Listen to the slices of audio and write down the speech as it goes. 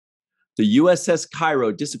The USS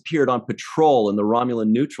Cairo disappeared on patrol in the Romulan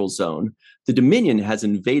neutral zone. The Dominion has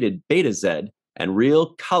invaded Beta Z, and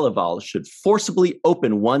real Calival should forcibly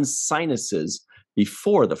open one's sinuses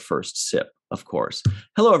before the first sip, of course.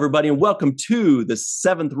 Hello, everybody, and welcome to the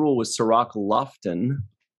Seventh Rule with Cirroc Lofton.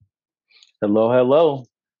 Hello, hello.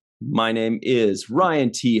 My name is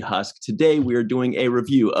Ryan T. Husk. Today, we are doing a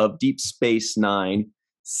review of Deep Space Nine,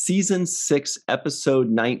 Season 6, Episode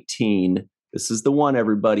 19. This is the one,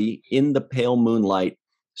 everybody, In the Pale Moonlight,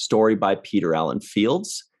 story by Peter Allen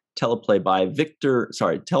Fields, teleplay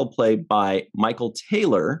by Michael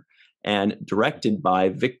Taylor, and directed by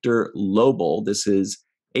Victor Lobel. This is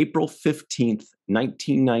April 15th,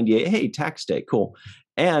 1998. Hey, tax day, cool.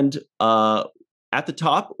 And at the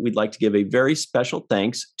top, we'd like to give a very special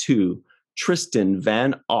thanks to Tristan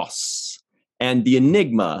Van Os and the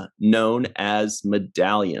enigma known as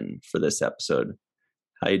Medallion for this episode.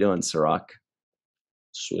 How you doing, Cirroc?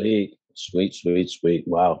 Sweet.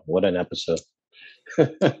 Wow, what an episode.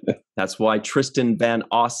 That's why Tristan Van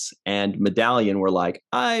Os and Medallion were like,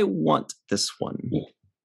 I want this one.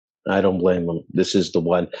 I don't blame them. This is the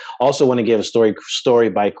one. Also want to give a story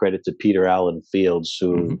by credit to Peter Allen Fields,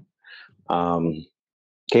 who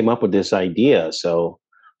came up with this idea. So,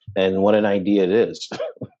 and what an idea it is.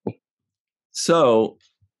 So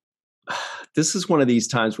this is one of these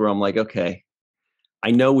times where I'm like, okay,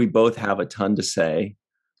 I know we both have a ton to say.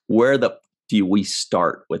 Where do we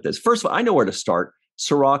start with this? First of all, I know where to start.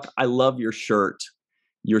 Cirroc, I love your shirt.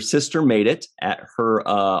 Your sister made it at her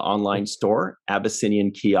online store,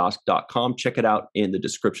 abyssiniankiosk.com. Check it out in the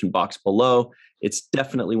description box below. It's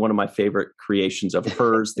definitely one of my favorite creations of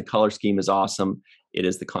hers. The color scheme is awesome. It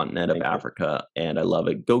is the continent of Africa, and I love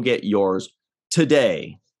it. Go get yours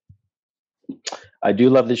today. I do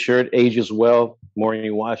love the shirt. Ages well. The more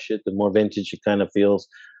you wash it, the more vintage it kind of feels.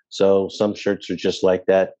 So some shirts are just like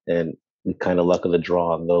that, and kind of luck of the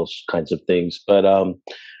draw on those kinds of things. But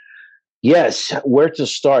yes, where to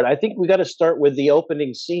start? I think we got to start with the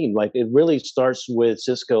opening scene. Like, it really starts with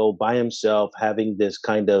Sisko by himself having this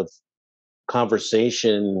kind of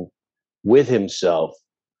conversation with himself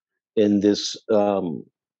in this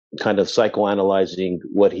kind of psychoanalyzing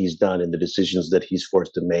what he's done and the decisions that he's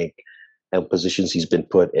forced to make and positions he's been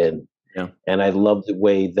put in. Yeah. And I love the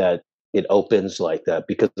way that it opens like that,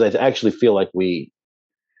 because I actually feel like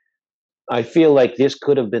this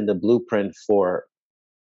could have been the blueprint for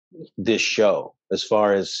this show, as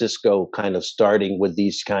far as Sisko kind of starting with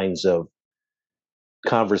these kinds of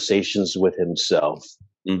conversations with himself.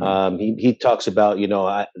 Mm-hmm. He talks about,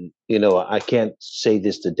 I can't say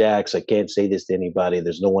this to Dax. I can't say this to anybody.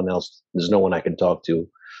 There's no one else. There's no one I can talk to.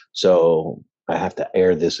 So I have to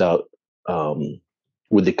air this out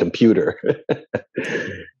with the computer.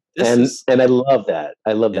 And I love that.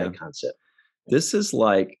 I love that concept. This is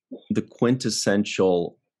like the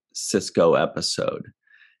quintessential Sisko episode.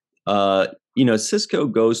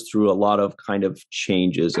 Sisko goes through a lot of kind of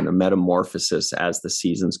changes and a metamorphosis as the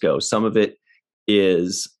seasons go. Some of it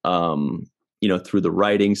is, through the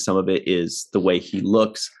writing. Some of it is the way he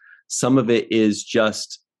looks. Some of it is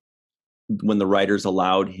just when the writers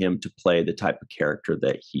allowed him to play the type of character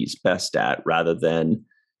that he's best at, rather than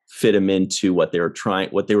fit him into what they were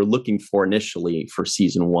looking for initially for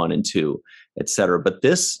season 1 and 2, etc. But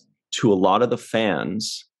this, to a lot of the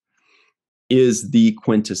fans, is the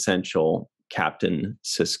quintessential Captain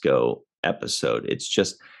Sisko episode. It's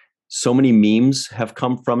just so many memes have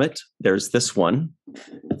come from it. There's this one.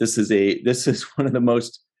 This is one of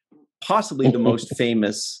the possibly the most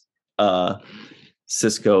famous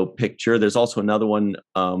Sisko picture. There's also another one.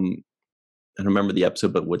 I don't remember the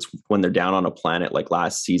episode, but what's when they're down on a planet like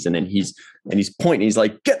last season, and he's pointing. He's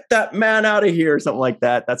like, "Get that man out of here," or something like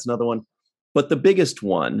that. That's another one. But the biggest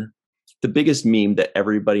one, the biggest meme that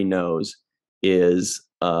everybody knows is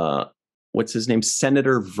what's his name?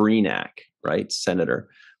 Senator Vreenak, right? Senator,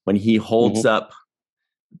 when he holds up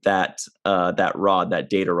that rod, that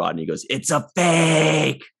data rod, and he goes, "It's a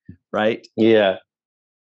fake," right? Yeah.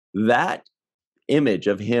 That image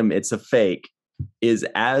of him, "It's a fake," is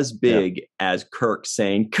as big as Kirk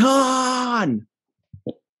saying "Khan."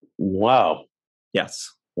 Wow. Yes.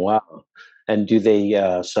 Wow. And do they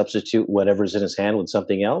substitute whatever's in his hand with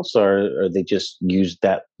something else, or they just use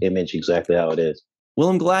that image exactly how it is? Well,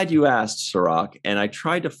 I'm glad you asked, Cirroc, and I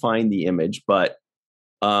tried to find the image, but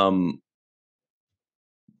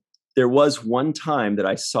there was one time that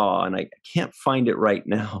I saw, and I can't find it right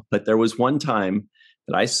now, but there was one time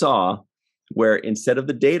that I saw where instead of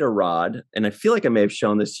the data rod, and I feel like I may have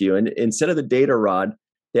shown this to you, and instead of the data rod,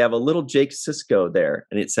 they have a little Jake Sisko there,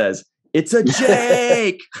 and it says, It's a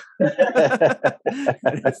Jake.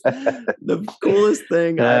 It's the coolest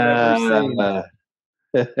thing I've ever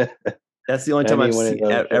seen. That's the only time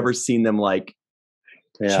I've ever seen them like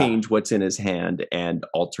change what's in his hand and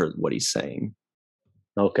alter what he's saying.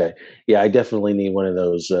 Okay. Yeah, I definitely need one of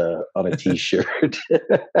those on a t-shirt.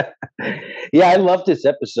 Yeah, I love this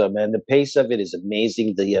episode, man. The pace of it is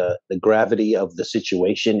amazing. The gravity of the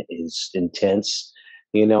situation is intense.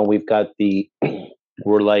 You know, we've got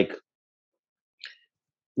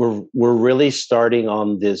we're really starting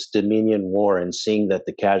on this Dominion War and seeing that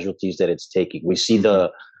the casualties that it's taking. We see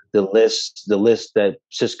the list that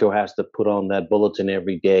Sisko has to put on that bulletin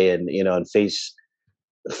every day, and and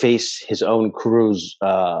face his own crew's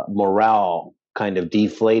morale kind of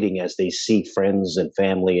deflating as they see friends and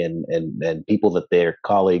family and people that they're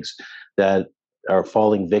colleagues that are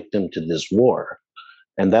falling victim to this war.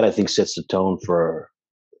 And that, I think, sets the tone for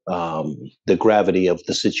the gravity of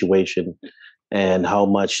the situation and how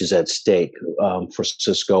much is at stake for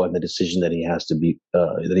Sisko and the decision that he has to be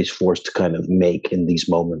that he's forced to kind of make in these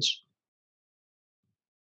moments.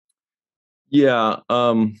 Yeah,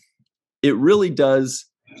 it really does.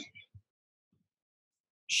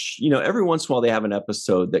 Every once in a while they have an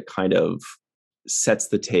episode that kind of sets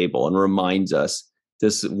the table and reminds us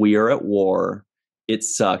we are at war. It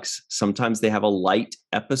sucks. Sometimes they have a light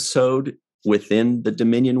episode within the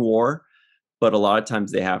Dominion War, but a lot of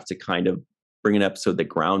times they have to kind of bring an episode that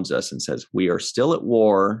grounds us and says, we are still at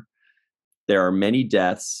war. There are many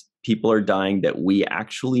deaths. People are dying that we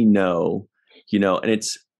actually know, and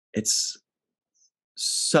it's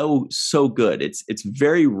so good. It's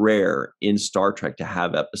very rare in Star Trek to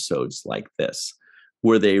have episodes like this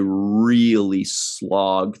where they really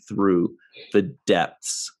slog through the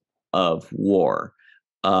depths of war.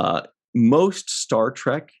 Most Star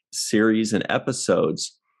Trek series and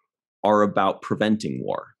episodes are about preventing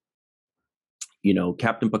war.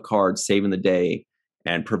 Captain Picard saving the day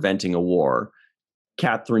and preventing a war.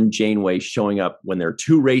 Catherine Janeway showing up when their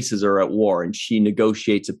two races are at war and she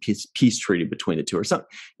negotiates a peace treaty between the two or something.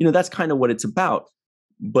 That's kind of what it's about.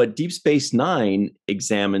 But Deep Space Nine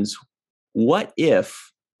examines what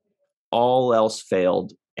if all else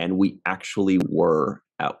failed and we actually were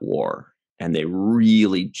at war, and they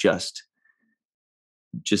really just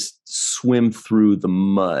swim through the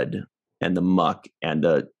mud and the muck and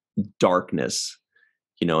the darkness,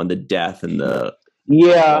 and the death and the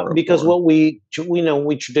because what we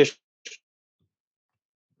traditionally.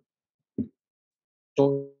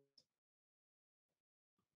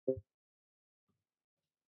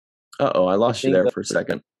 I lost you there for a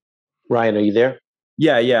second. Ryan, are you there?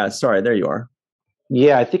 Yeah. Sorry, there you are.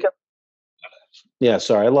 Yeah, I think.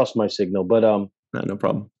 Sorry, I lost my signal, but no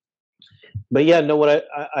problem. But yeah, no. What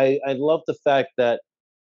I love the fact that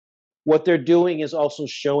what they're doing is also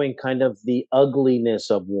showing kind of the ugliness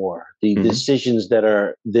of war, the decisions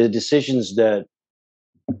that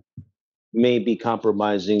may be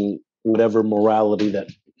compromising whatever morality that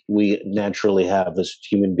we naturally have as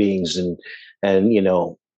human beings, and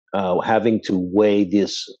having to weigh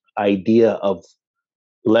this idea of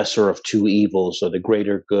lesser of two evils or the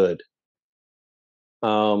greater good.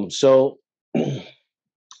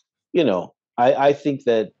 I think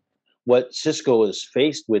that what Sisko is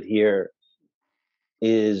faced with here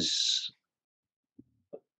is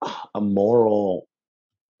a moral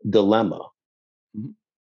dilemma.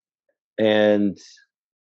 And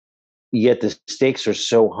yet the stakes are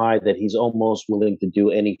so high that he's almost willing to do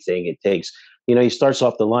anything it takes. He starts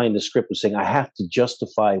off the script with saying, I have to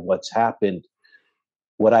justify what's happened,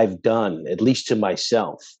 what I've done, at least to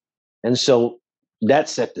myself. And so that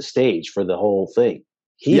set the stage for the whole thing.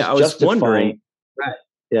 I was wondering,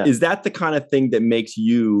 is that the kind of thing that makes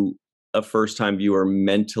you, a first-time viewer,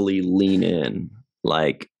 mentally lean in?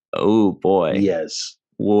 Like, oh boy. Yes.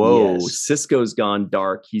 Whoa, yes. Sisko's gone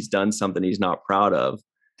dark. He's done something he's not proud of.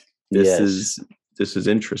 This is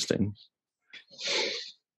interesting.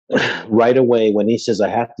 Right away, when he says, I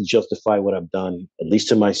have to justify what I've done, at least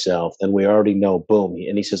to myself, then we already know, boom.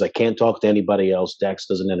 And he says, I can't talk to anybody else. Dax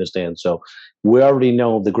doesn't understand. So we already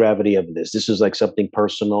know the gravity of this. This is like something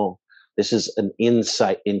personal. This is an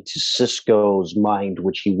insight into Sisko's mind,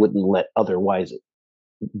 which he wouldn't let otherwise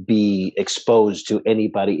be exposed to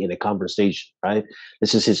anybody in a conversation, right?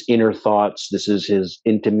 This is his inner thoughts. This is his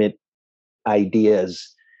intimate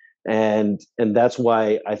ideas. And that's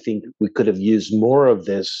why I think we could have used more of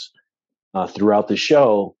this throughout the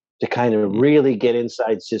show to kind of really get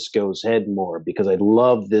inside Sisko's head more, because I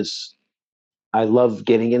love this. I love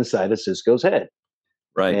getting inside of Sisko's head.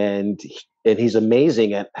 Right. And he's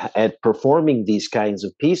amazing at performing these kinds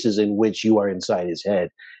of pieces in which you are inside his head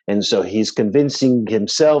And so he's convincing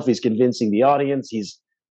himself, he's convincing the audience, he's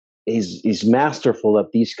masterful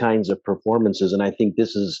at these kinds of performances. And I think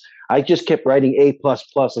I just kept writing A++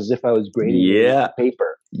 as if I was grading a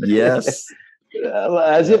paper. Yes.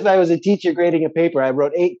 As if I was a teacher grading a paper. I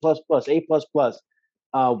wrote A++.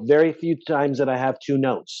 Very few times that I have 2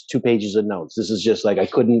 pages of notes. This is just like I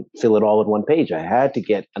couldn't fill it all in one page. I had to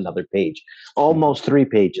get another page, almost 3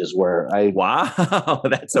 pages where wow,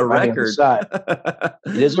 that's a record.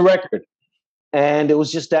 It is a record. And it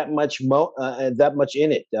was just that much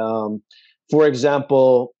in it. For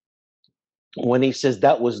example, when he says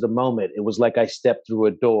that was the moment, it was like I stepped through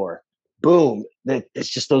a door. Boom. It's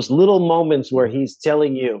just those little moments where he's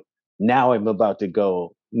telling you, now I'm about to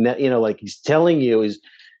go. Like he's telling you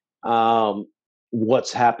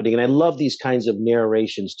what's happening. And I love these kinds of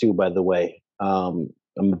narrations too, by the way. I'm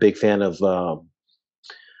a big fan of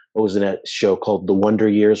what was in that show called The Wonder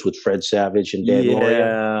Years with Fred Savage and Dan Lauria?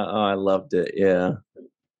 Yeah, I loved it. Yeah.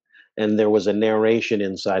 And there was a narration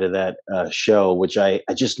inside of that show, which I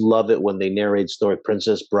just love it when they narrate story.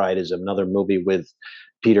 Princess Bride is another movie with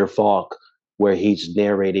Peter Falk, where he's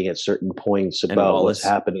narrating at certain points about what's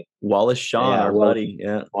happening. Wallace Shawn, our buddy.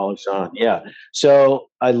 Yeah. Wallace Shawn. Yeah. So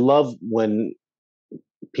I love when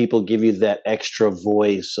people give you that extra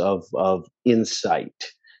voice of insight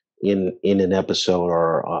in an episode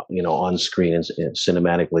or on screen and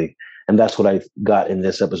cinematically. And that's what I got in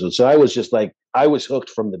this episode. So I was just like, I was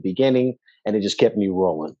hooked from the beginning, and it just kept me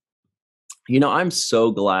rolling. I'm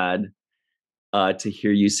so glad to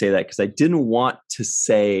hear you say that, because I didn't want to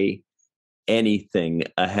say anything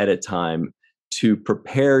ahead of time to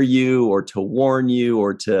prepare you or to warn you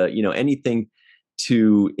or to, anything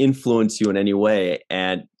to influence you in any way.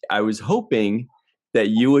 And I was hoping that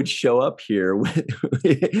you would show up here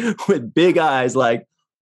with big eyes like,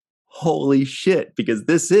 holy shit, because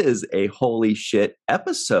this is a holy shit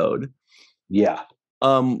episode. Yeah.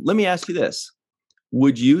 Let me ask you this.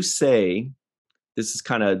 Would you say, this is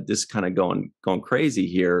kind of going crazy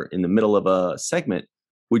here in the middle of a segment,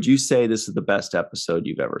 would you say this is the best episode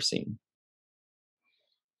you've ever seen?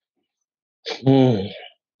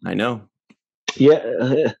 I know.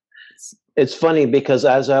 Yeah. It's funny because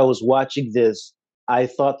as I was watching this, I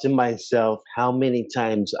thought to myself how many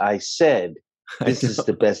times I said, this is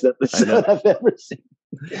the best episode I've ever seen.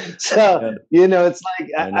 So, it's like,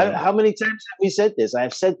 how many times have we said this?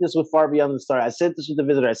 I've said this with Far Beyond the Star. I said this with The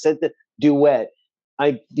Visitor. I said the Duet.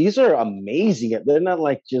 These are amazing. They're not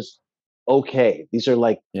like just okay. These are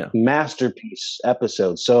like masterpiece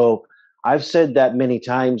episodes. So I've said that many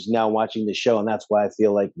times now watching the show, and that's why I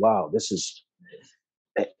feel like, wow,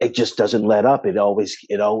 it just doesn't let up. It always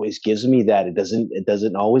gives me that. It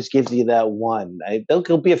doesn't always give you that one.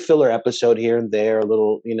 There'll be a filler episode here and there, a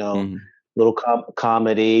little, little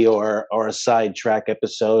comedy or a sidetrack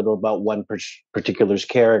episode about one particular's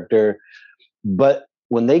character. But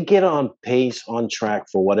when they get on pace, on track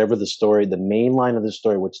for whatever the story, the main line of the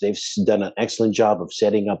story, which they've done an excellent job of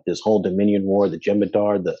setting up this whole Dominion War, the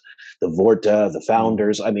Jem'Hadar, the Vorta, the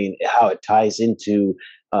Founders. I mean, how it ties into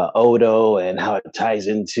Odo and how it ties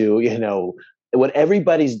into, what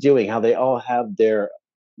everybody's doing, how they all have their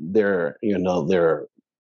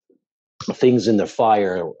things in the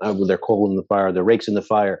fire, their coal in the fire, their rakes in the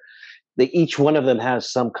fire. Each one of them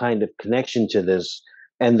has some kind of connection to this.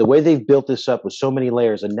 And the way they've built this up with so many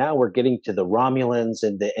layers, and now we're getting to the Romulans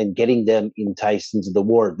and getting them enticed into the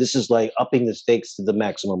war. This is like upping the stakes to the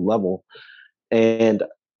maximum level. And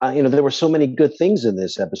there were so many good things in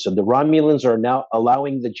this episode. The Romulans are now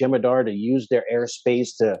allowing the Jem'Hadar to use their airspace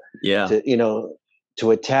to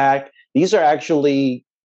attack. These are actually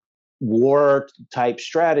war type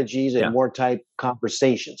strategies and war type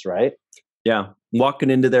conversations, right? Yeah,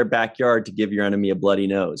 walking into their backyard to give your enemy a bloody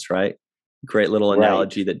nose, right? Great little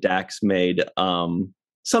analogy that Dax made.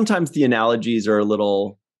 Sometimes the analogies are a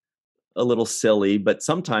little silly, but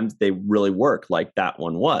sometimes they really work, like that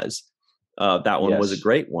one was. That one was a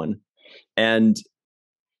great one, and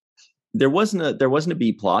there wasn't a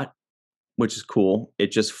B plot, which is cool.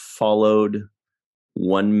 It just followed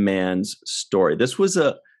one man's story. This was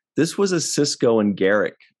a Sisko and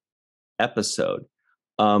Garrick episode.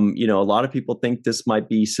 A lot of people think this might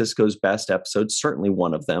be Sisko's best episode. Certainly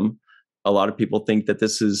one of them. A lot of people think that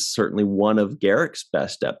this is certainly one of Garrick's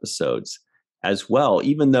best episodes as well,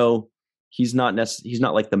 even though he's not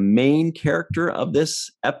like the main character of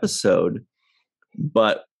this episode,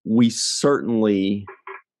 but we certainly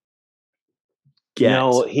get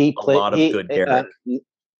a lot of good Garrick.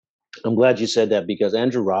 I'm glad you said that, because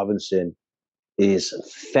Andrew Robinson is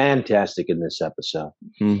fantastic in this episode.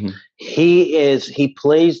 Mm-hmm. He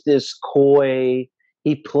plays this coy,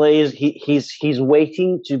 he's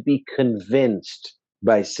waiting to be convinced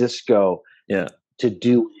by Sisko to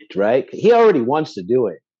do it, right? He already wants to do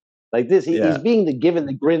it. Like this, he's being given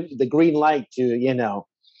the green light to,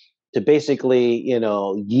 to basically,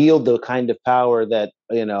 yield the kind of power that,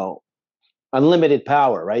 unlimited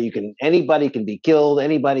power, right? Anybody can be killed,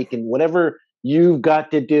 anybody can, whatever you've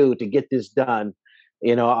got to do to get this done.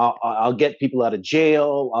 I'll get people out of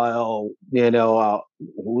jail. I'll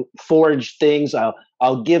forge things.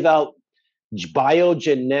 I'll give out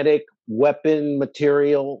biogenetic weapon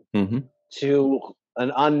material to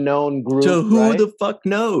an unknown group. To who right? the fuck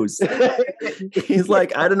knows? He's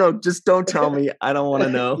like, I don't know. Just don't tell me. I don't want to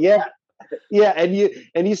know. Yeah. And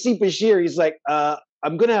you see Bashir. He's like,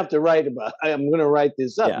 I'm gonna have to write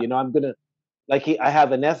this up. Yeah. I'm gonna. I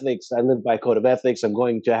have an ethics. I live by a code of ethics. I'm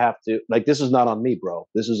going to have to, this is not on me, bro.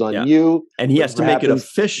 This is on you. And he has to make it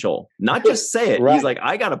official, not just say it. Right. He's like,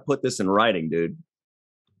 I got to put this in writing, dude.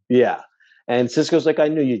 Yeah. And Sisko's like, I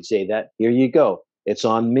knew you'd say that. Here you go. It's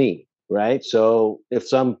on me, right? So if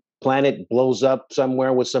some planet blows up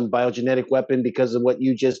somewhere with some biogenetic weapon because of what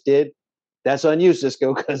you just did, that's on you,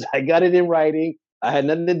 Sisko, because I got it in writing. I had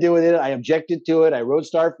nothing to do with it. I objected to it. I wrote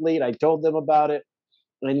Starfleet. I told them about it.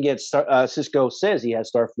 And yet Sisko says he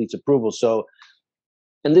has Starfleet's approval. So,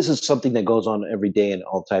 and this is something that goes on every day in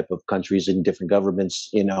all type of countries and different governments,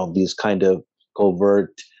 these kind of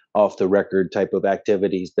covert, off the record type of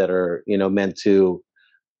activities that are, meant to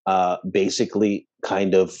basically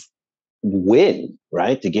kind of win,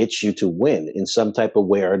 right? To get you to win in some type of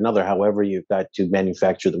way or another. However, you've got to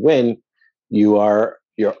manufacture the win. Your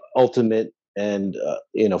ultimate and,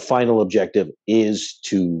 final objective is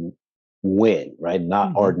to win, right?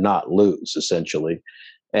 Or not lose, essentially.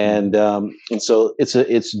 And so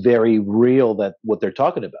it's very real that what they're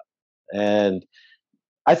talking about. And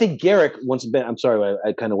I think Garrick once been. I'm sorry,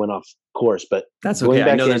 I kind of went off course, but that's okay.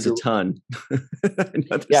 I know there's a ton.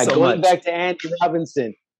 Going back to Andrew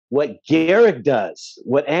Robinson, what Garrick does,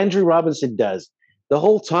 what Andrew Robinson does, the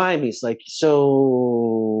whole time he's like,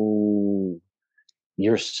 so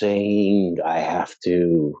you're saying I have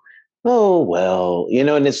to? Oh well,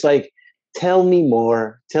 and it's like, tell me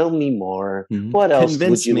more. Mm-hmm. What else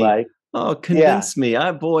would you like? Oh, convince me.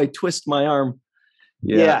 Twist my arm.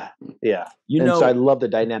 Yeah. So I love the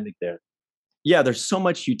dynamic there. Yeah, there's so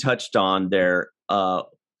much you touched on there, but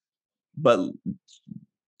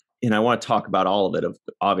I want to talk about all of it.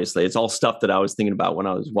 Obviously, it's all stuff that I was thinking about when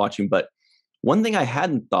I was watching. But one thing I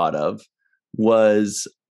hadn't thought of was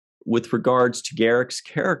with regards to Garrick's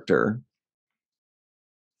character.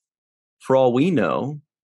 For all we know,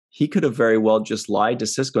 he could have very well just lied to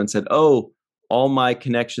Sisko and said, "Oh, all my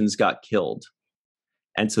connections got killed.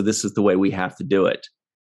 And so this is the way we have to do it."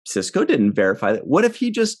 Sisko didn't verify that. What if he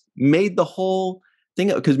just made the whole thing?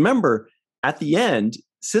 Because remember, at the end,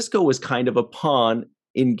 Sisko was kind of a pawn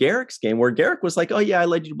in Garrick's game where Garrick was like, oh yeah, I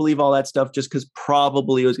led you to believe all that stuff just because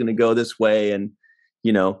probably it was going to go this way. And,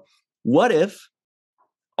 what if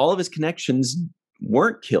all of his connections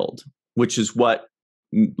weren't killed, which is what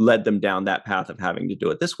led them down that path of having to do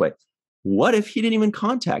it this way? What if he didn't even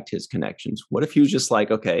contact his connections? What if he was just like,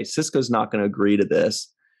 okay, Sisko's not going to agree to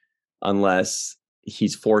this unless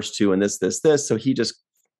he's forced to, and this. So he just,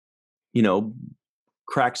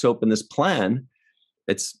 cracks open this plan.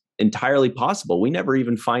 It's entirely possible. We never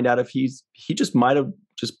even find out if he just might have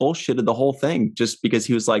just bullshitted the whole thing just because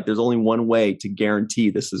he was like, there's only one way to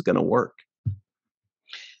guarantee this is going to work.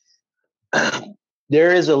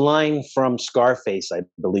 There is a line from Scarface, I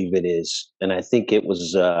believe it is. And I think it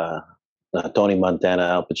was Tony Montana,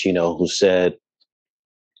 Al Pacino, who said,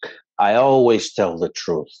 I always tell the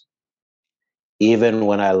truth, even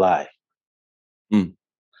when I lie.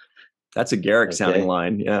 That's a Garrick sounding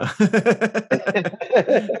line. Yeah.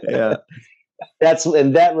 Yeah.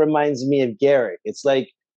 And that reminds me of Garrick. It's like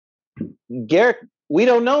Garrick, we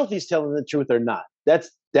don't know if he's telling the truth or not. That's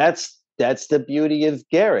the beauty of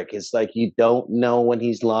Garrick. It's like, you don't know when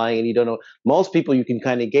he's lying, and you don't know. Most people you can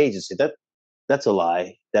kind of gauge and say that's a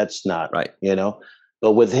lie. That's not right.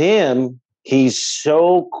 But with him, he's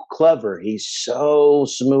so clever. He's so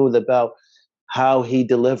smooth about how he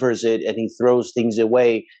delivers it, and he throws things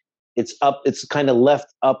away. It's kind of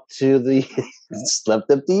left up to it's left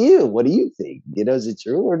up to you. What do you think? Is it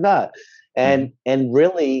true or not? And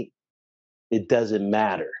really, it doesn't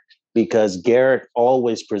matter, because Garrick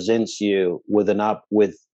always presents you with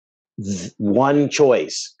one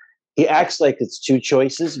choice. He acts like it's two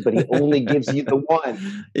choices, but he only gives you the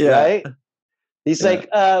one. Yeah. Right? He's like,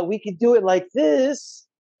 we could do it like this,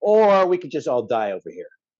 or we could just all die over here.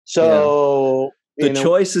 So the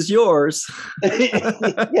choice is yours.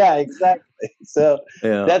 Yeah, exactly. So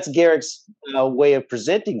Yeah. that's Garrick's way of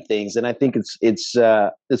presenting things, and I think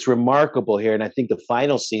it's remarkable here. And I think the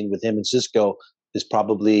final scene with him and Sisko is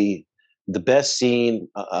probably the best scene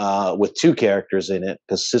with two characters in it,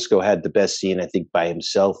 because Sisko had the best scene, I think, by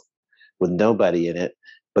himself with nobody in it.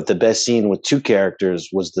 But the best scene with two characters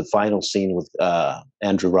was the final scene with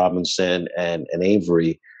Andrew Robinson and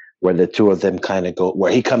Avery, where the two of them kind of go,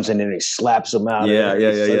 where he comes in and he slaps him out. Yeah.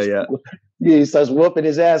 He starts whooping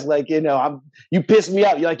his ass like, you pissed me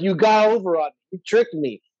off. You're like, you got over on me. You tricked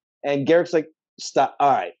me. And Garrick's like, stop.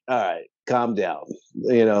 All right, calm down.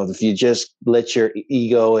 If you just let your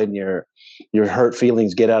ego and your hurt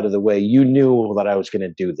feelings get out of the way, you knew that I was going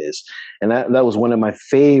to do this. And that was one of my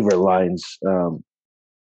favorite lines,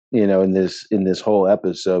 in this whole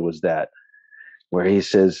episode, was that where he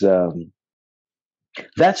says,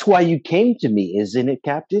 that's why you came to me, isn't it,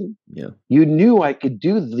 Captain? Yeah. You knew I could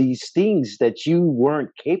do these things that you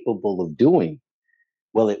weren't capable of doing.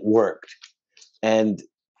 Well, it worked. And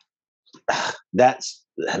that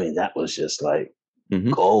was just like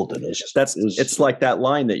golden. It's like that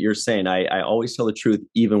line that you're saying. I always tell the truth,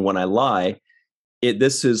 even when I lie.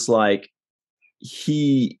 This is like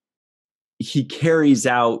he carries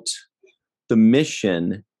out the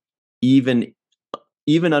mission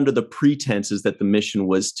even under the pretenses that the mission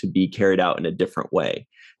was to be carried out in a different way.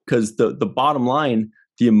 Because the bottom line,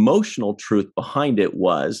 the emotional truth behind it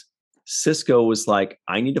was Sisko was like,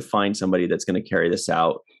 I need to find somebody that's going to carry this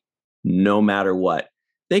out no matter what.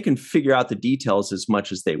 They can figure out the details as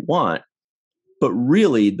much as they want, but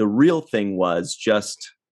really the real thing was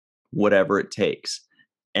just whatever it takes.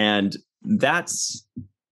 And that's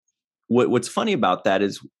what's funny about that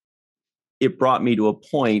is it brought me to a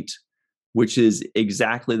point which is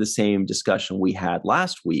exactly the same discussion we had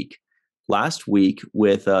last week. Last week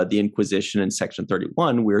with the Inquisition in Section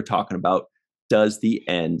 31, we were talking about, does the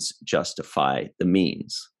ends justify the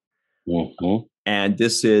means? Mm-hmm. And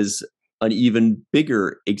this is an even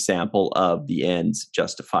bigger example of the ends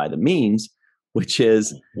justify the means, which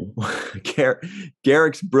is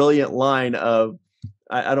Garrick's brilliant line of,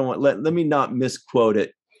 let me not misquote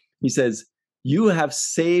it. He says, you have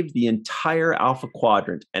saved the entire Alpha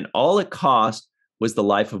Quadrant, and all it cost was the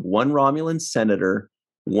life of one Romulan senator,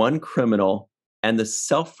 one criminal, and the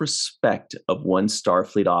self-respect of one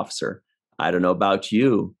Starfleet officer. I don't know about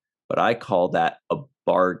you, but I call that a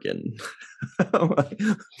bargain.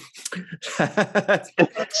 You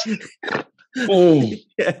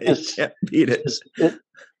can't beat it.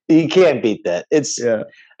 You can't beat that.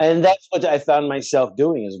 And that's what I found myself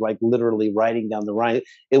doing, is like literally writing down the line.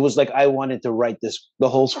 It was like I wanted to write the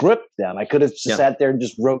whole script down. I could have sat there and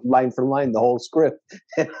just wrote line for line the whole script.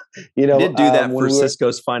 I did do that for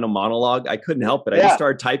Sisko's final monologue. I couldn't help it. I just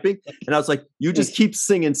started typing, and I was like, "You just keep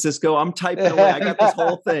singing, Sisko. I'm typing away. I got this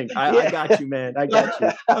whole thing. I got you, man. I got you."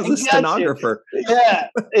 I was a stenographer.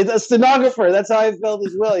 It's a stenographer. That's how I felt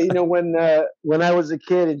as well. When I was a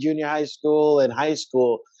kid in junior high school and high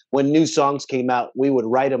school, when new songs came out, we would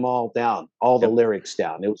write them all down, all the lyrics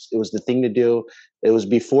down. It was the thing to do. It was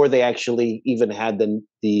before they actually even had the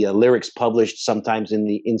lyrics published, sometimes in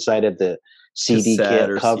the inside of the CD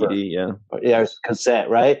cassette cover. CD, cassette,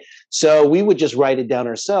 right? So we would just write it down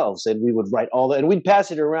ourselves, and we would write and we'd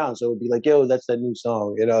pass it around. So it would be like, yo, that's that new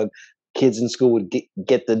song. Kids in school would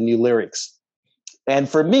get the new lyrics. And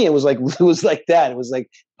for me, it was like that. It was like,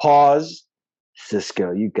 pause,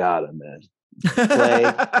 Sisko, you got it, man.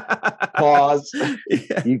 Play, pause,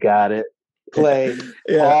 you got it. Play,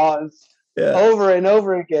 pause, over and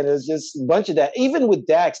over again. It was just a bunch of that. Even with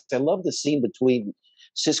Dax, I love the scene between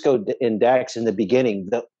Sisko and Dax in the beginning.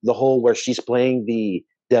 The whole where she's playing the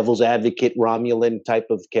devil's advocate Romulan type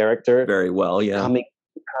of character. Very well,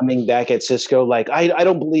 coming back at Sisko like, I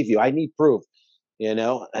don't believe you. I need proof. And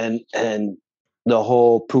the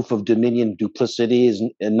whole proof of dominion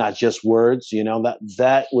duplicity and not just words.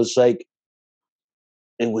 That was like.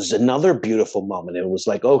 It was another beautiful moment. It was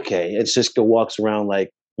like, okay. And Sisko walks around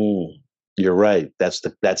like, you're right.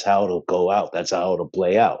 That's how it'll go out. That's how it'll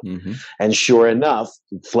play out. Mm-hmm. And sure enough,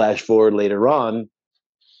 flash forward later on,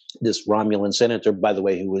 this Romulan senator, by the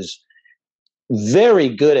way, who was very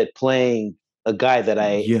good at playing a guy that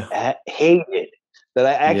I hated, that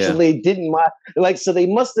I actually didn't mind. Like, so they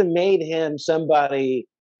must have made him somebody.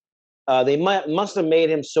 They must have made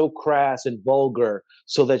him so crass and vulgar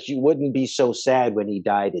so that you wouldn't be so sad when he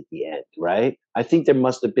died at the end, right? I think there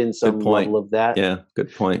must have been some level of that. Yeah,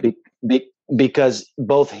 good point. Because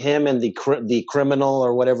both him and the criminal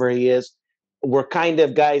or whatever he is were kind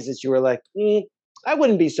of guys that you were like, I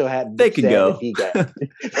wouldn't be so happy. They could go. If he got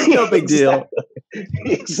no big deal.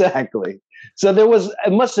 Exactly. So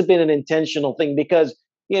it must have been an intentional thing, because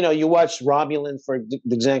you watch Romulan, for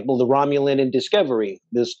example, the Romulan in Discovery.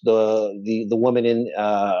 The woman in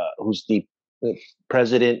who's the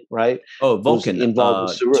president, right? Oh, Who's Vulcan, involved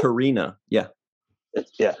with Cirroc. Tarina. Yeah.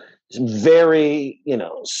 Yeah, very,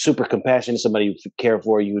 super compassionate. Somebody you care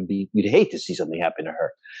for. You'd hate to see something happen to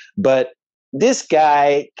her, but this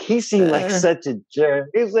guy, he seemed like such a jerk.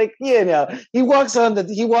 He's like, he walks on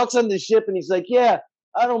the ship and he's like, yeah,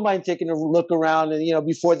 I don't mind taking a look around and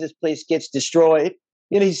before this place gets destroyed.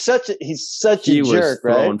 He's such a He was jerk,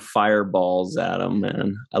 throwing right? fireballs at him,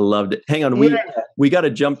 man. I loved it. Hang on, Yeah. we got to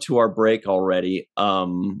jump to our break already.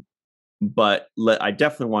 But I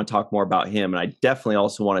definitely want to talk more about him, and I definitely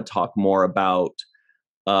also want to talk more about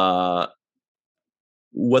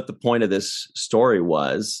what the point of this story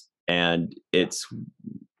was, and it's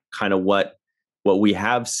kind of what we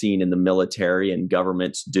have seen in the military and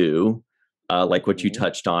governments do, like what you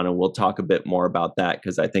touched on, and we'll talk a bit more about that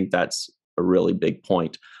because I think that's a really big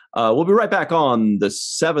point. We'll be right back on the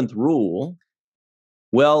seventh rule.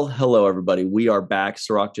 Well, hello, everybody. We are back.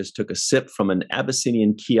 Cirroc just took a sip from an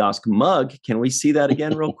Abyssinian kiosk mug. Can we see that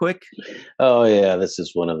again real quick? Oh, yeah. This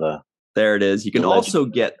is one of the... There it is. You can also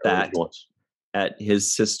get that ones at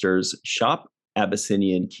his sister's shop,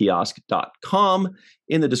 abyssiniankiosk.com,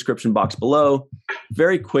 in the description box below.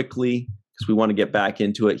 Very quickly, because we want to get back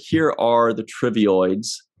into it, here are the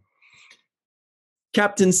trivioids.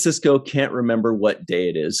 Captain Sisko can't remember what day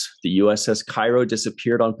it is. The USS Cairo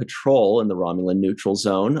disappeared on patrol in the Romulan neutral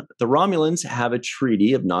zone. The Romulans have a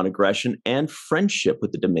treaty of non-aggression and friendship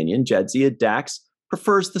with the Dominion. Jadzia Dax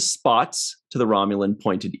prefers the spots to the Romulan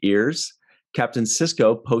pointed ears. Captain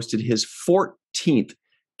Sisko posted his 14th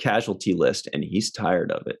casualty list, and he's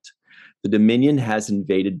tired of it. The Dominion has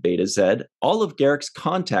invaded Beta Z. All of Garrick's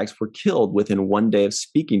contacts were killed within 1 day of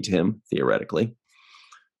speaking to him, theoretically.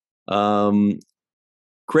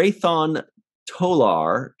 Graython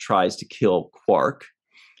Tolar tries to kill Quark.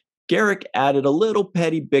 Garrick added a little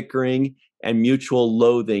petty bickering and mutual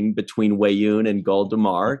loathing between Weyoun and Gul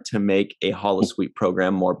Damar to make a holosuite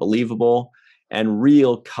program more believable. And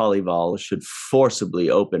real Kalival should forcibly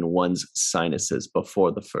open one's sinuses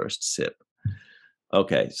before the first sip.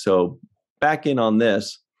 Okay, so back in on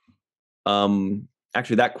this.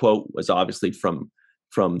 Actually, that quote was obviously from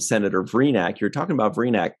Senator Vreenak. You're talking about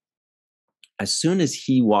Vreenak. As soon as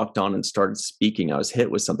he walked on and started speaking, I was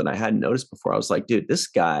hit with something I hadn't noticed before. I was like, dude, this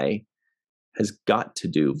guy has got to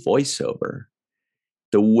do voiceover.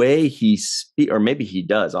 The way he speaks, or maybe he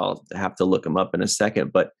does, I'll have to look him up in a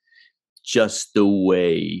second, but just the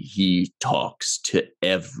way he talks to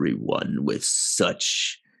everyone with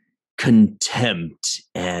such contempt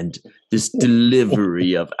and this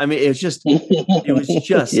delivery of, it was just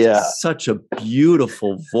such a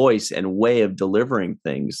beautiful voice and way of delivering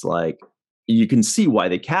things. Like, you can see why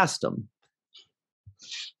they cast him.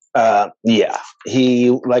 Yeah, he,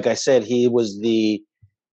 like I said, he was the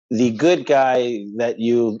good guy that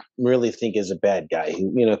you really think is a bad guy.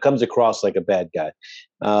 He, comes across like a bad guy.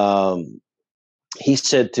 He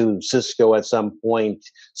said to Sisko at some point,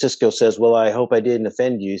 Sisko says, well, I hope I didn't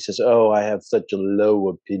offend you. He says, oh, I have such a low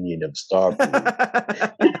opinion of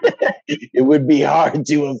Starfleet. It would be hard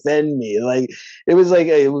to offend me. It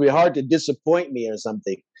would be hard to disappoint me or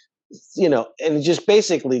something. And it just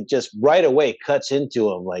basically just right away cuts into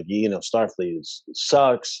him like, Starfleet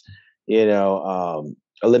sucks, let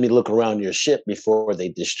me look around your ship before they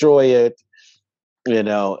destroy it, and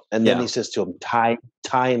then he says to him, time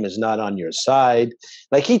is not on your side.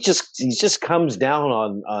 Like he just comes down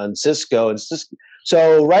on Sisko, and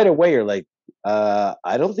so right away you're like,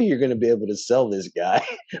 I don't think you're going to be able to sell this guy.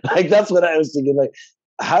 Like, that's what I was thinking. Like,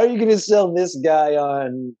 how are you going to sell this guy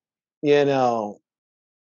on,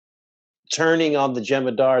 turning on the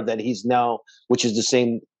Jemadar that he's now, which is the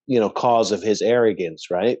same, cause of his arrogance,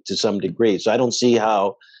 right? To some degree. So I don't see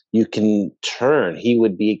how you can turn. He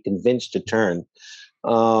would be convinced to turn.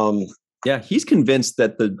 He's convinced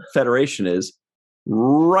that the Federation is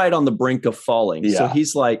right on the brink of falling. Yeah. So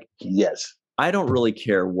he's like, yes, I don't really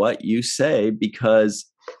care what you say because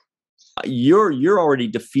you're already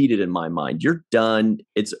defeated in my mind. You're done.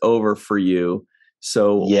 It's over for you.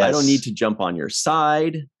 So I don't need to jump on your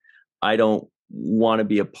side. I don't want to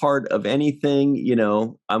be a part of anything.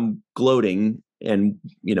 I'm gloating and,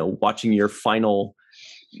 watching your final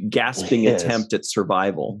gasping attempt at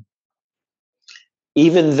survival.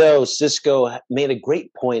 Even though Sisko made a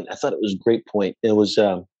great point, I thought it was a great point. It was,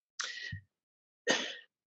 it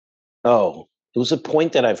was a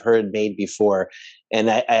point that I've heard made before. And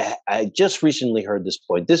I just recently heard this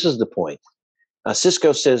point. This is the point.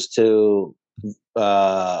 Sisko says to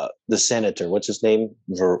the senator, what's his name?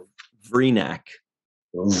 Vreenak.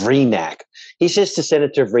 Vreenak. He says to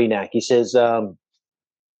Senator Vreenak, he says,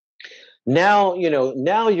 now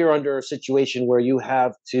you're under a situation where you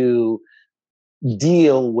have to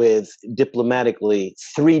deal with diplomatically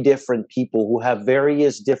three different people who have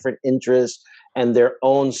various different interests and their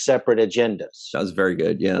own separate agendas. That was very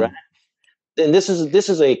good. Yeah. Right? And this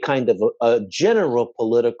is a kind of a general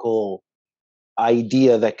political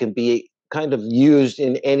idea that can be kind of used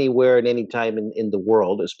in anywhere and any time in the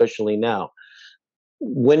world, especially now.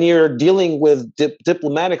 When you're dealing with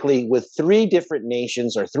diplomatically with three different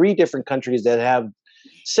nations or three different countries that have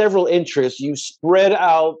several interests, you spread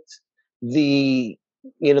out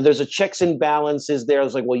there's a checks and balances there.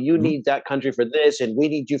 It's like, well, you need that country for this, and we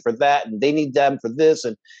need you for that, and they need them for this,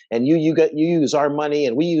 and you use our money,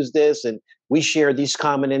 and we use this, and we share these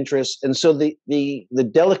common interests. And so the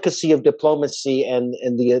delicacy of diplomacy and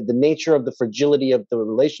the nature of the fragility of the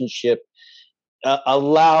relationship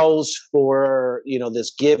allows for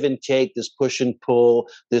this give and take, this push and pull,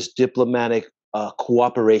 this diplomatic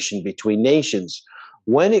cooperation between nations.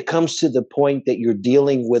 When it comes to the point that you're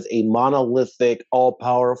dealing with a monolithic,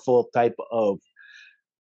 all-powerful type of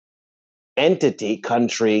entity,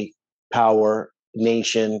 country, power,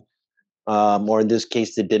 nation, or in this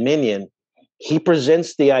case, the Dominion, he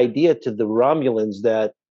presents the idea to the Romulans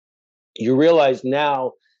that you realize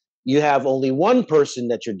now you have only one person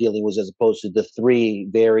that you're dealing with as opposed to the three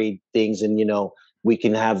varied things. And, we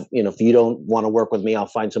can have, if you don't want to work with me, I'll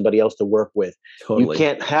find somebody else to work with. Totally. You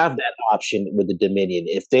can't have that option with the Dominion.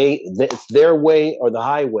 If it's their way or the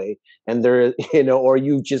highway, and they're, or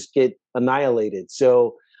you just get annihilated.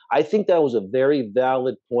 So I think that was a very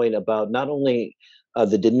valid point about not only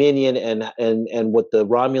the Dominion and what the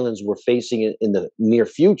Romulans were facing in the near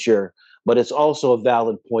future, but it's also a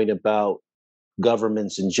valid point about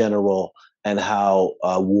governments in general and how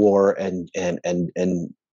war and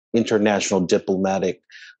international diplomatic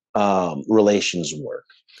relations work.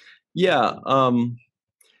 Yeah.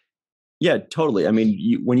 Yeah, totally. I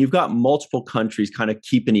mean, when you've got multiple countries kind of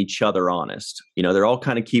keeping each other honest, they're all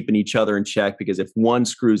kind of keeping each other in check, because if one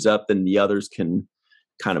screws up, then the others can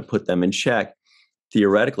kind of put them in check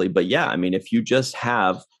theoretically. But yeah, I mean, if you just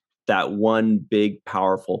have that one big,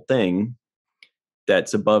 powerful thing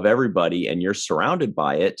that's above everybody and you're surrounded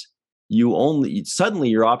by it, suddenly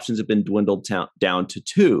your options have been dwindled down to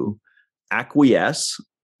two: acquiesce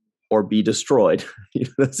or be destroyed.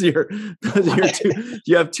 those are your two.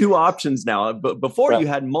 You have two options now. But before you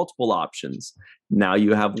had multiple options. Now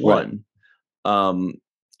you have one. And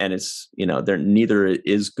it's, neither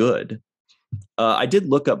is good. I did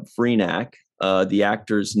look up Vreenak. The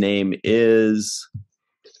actor's name is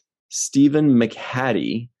Stephen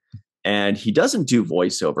McHattie, and he doesn't do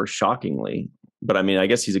voiceover, shockingly. But I mean, I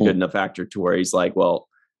guess he's a good enough actor to where he's like, well,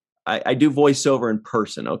 I do voiceover in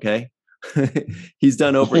person. Okay. He's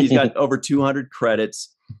got over 200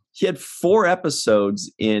 credits. He had 4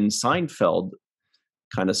 episodes in Seinfeld,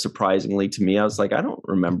 kind of surprisingly to me. I was like, I don't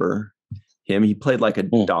remember him. He played like a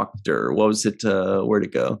doctor. What was it? Where'd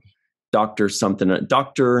it go? Dr. something,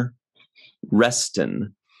 Dr.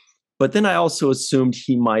 Reston. But then I also assumed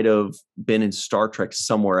he might have been in Star Trek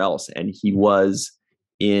somewhere else, and he was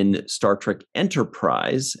in Star Trek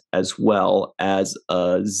Enterprise as well as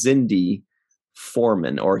a Xindi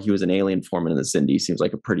foreman, or he was an alien foreman in the Xindi. Seems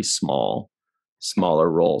like a pretty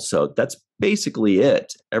smaller role. So that's basically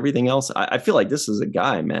it. Everything else, I feel like this is a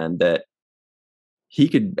guy, man, that he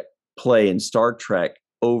could play in Star Trek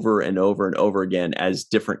over and over and over again as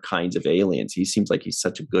different kinds of aliens. He seems like he's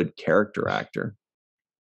such a good character actor.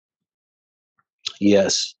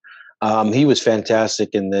 Yes. He was fantastic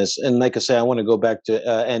in this. And like I say, I want to go back to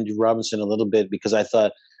Andrew Robinson a little bit, because I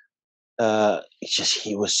thought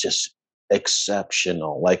he was just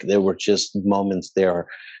exceptional. Like, there were just moments there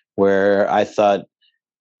where I thought,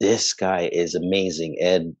 this guy is amazing.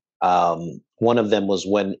 And one of them was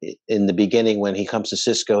when, in the beginning, when he comes to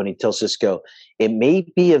Sisko and he tells Sisko, it may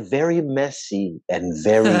be a very messy and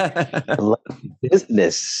very bloody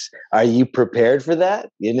business. Are you prepared for that?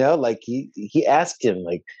 Like he asked him,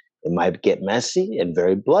 like, it might get messy and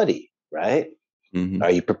very bloody, right? Mm-hmm.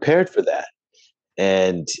 Are you prepared for that?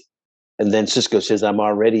 And then Sisko says, I'm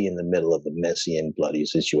already in the middle of a messy and bloody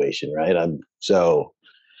situation, right? I'm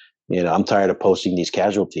tired of posting these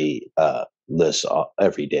casualty lists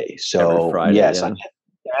every day. So every Friday, yes,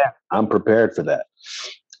 I'm prepared for that.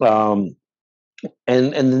 And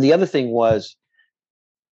then the other thing was,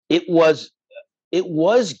 it was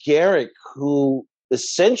Garak who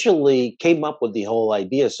essentially came up with the whole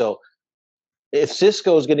idea. So if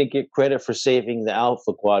Sisko is going to get credit for saving the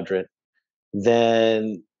Alpha Quadrant,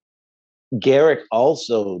 then Garak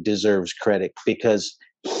also deserves credit, because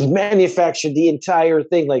he manufactured the entire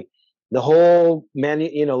thing, like the whole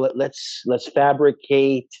let's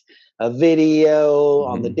fabricate a video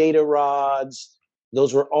on the data rods.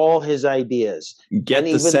 Those were all his ideas. Get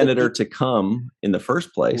the senator to come in the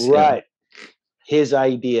first place. Right. Yeah. His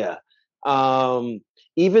idea.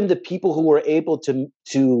 Even the people who were able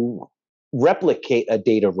to replicate a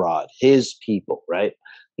data rod, his people, right?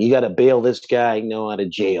 You got to bail this guy out of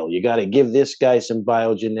jail. You got to give this guy some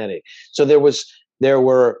biogenetic. So there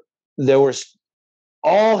were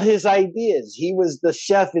all his ideas. He was the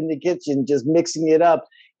chef in the kitchen, just mixing it up.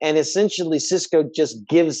 And essentially Sisko just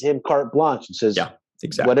gives him carte blanche and says, yeah,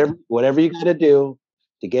 exactly. Whatever you got to do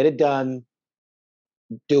to get it done,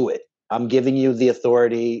 do it. I'm giving you the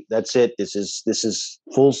authority. That's it. This is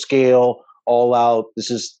full scale, all out. This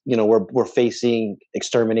is, we're facing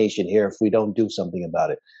extermination here if we don't do something about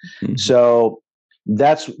it. Mm-hmm. So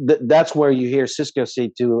that's where you hear Sisko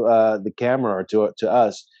say to the camera or to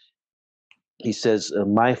us, he says,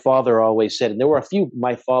 my father always said, and there were a few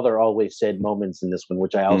my father always said moments in this one,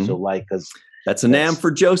 which I also like, because that's a name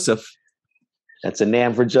for Joseph. That's a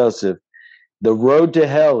name for Joseph. The road to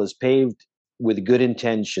hell is paved with good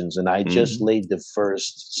intentions, and I just laid the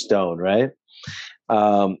first stone, right?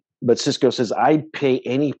 But Sisko says, I'd pay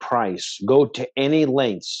any price, go to any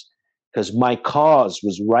lengths, because my cause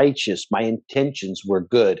was righteous, my intentions were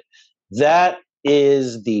good. That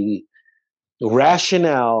is the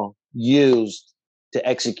rationale used to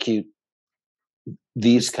execute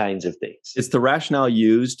these kinds of things. It's the rationale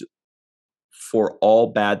used for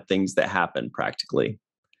all bad things that happen, practically,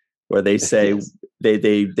 where they say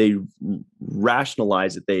they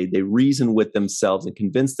rationalize it, they reason with themselves and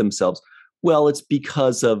convince themselves, well, it's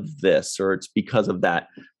because of this or it's because of that,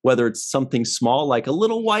 whether it's something small like a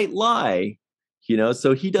little white lie,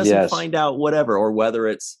 so he doesn't find out whatever, or whether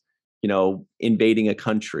it's invading a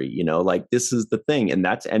country, like this is the thing. And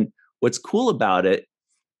what's cool about it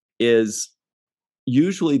is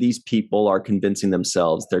usually these people are convincing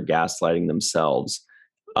themselves, they're gaslighting themselves,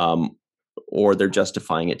 or they're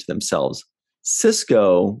justifying it to themselves.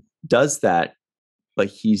 Sisko does that, but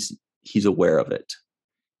he's aware of it.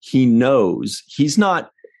 He knows he's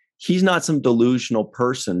not some delusional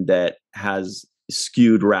person that has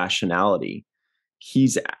skewed rationality.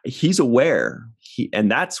 He's aware,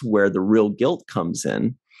 and that's where the real guilt comes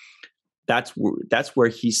in. That's where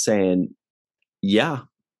he's saying, yeah,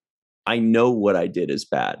 I know what I did is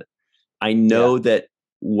bad. I know that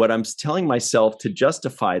what I'm telling myself to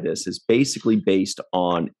justify this is basically based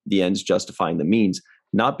on the ends justifying the means,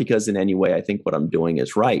 not because in any way I think what I'm doing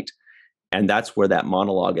is right. And that's where that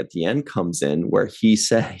monologue at the end comes in, where he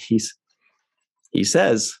says,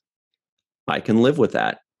 I can live with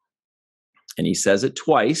that. And he says it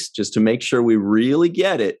twice just to make sure we really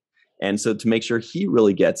get it. And so to make sure he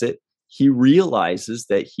really gets it, he realizes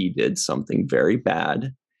that he did something very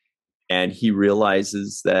bad. And he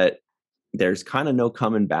realizes that there's kind of no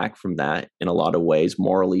coming back from that in a lot of ways,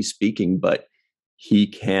 morally speaking, but he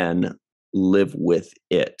can live with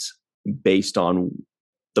it based on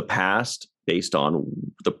the past, based on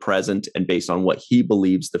the present, and based on what he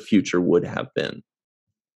believes the future would have been.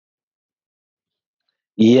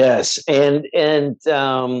 Yes. And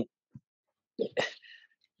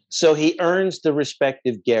so he earns the respect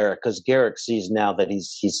of Garak, because Garak sees now that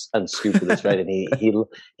he's unscrupulous, right? And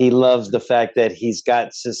he loves the fact that he's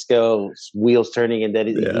got Sisko's wheels turning, and that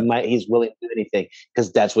he's willing to do anything,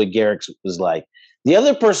 because that's what Garak was like. The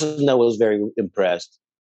other person that was very impressed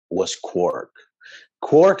was Quark.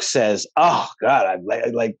 Quark says, "Oh God, I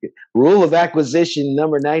like rule of acquisition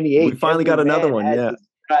number 98. We finally got another one, yeah.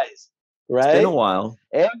 Price, right? It's been a while.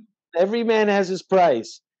 Every man has his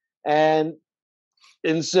price, and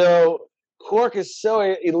so Quark is so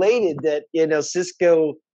elated that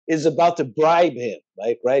Sisko is about to bribe him.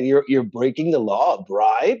 Like, right, you're breaking the law,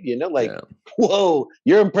 bribe. Whoa,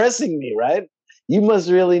 you're impressing me, right? You must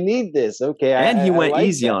really need this. Okay, and he went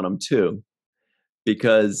easy on him too.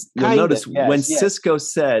 Because you'll notice when Sisko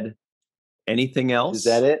said, anything else? Is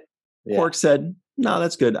that it? Yeah. Quark said, no,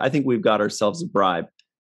 that's good. I think we've got ourselves a bribe.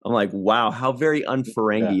 I'm like, wow, how very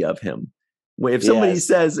un-Ferengi of him. If somebody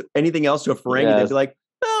says anything else to a Ferengi, they'd be like,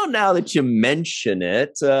 oh, now that you mention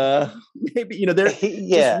it, maybe, they're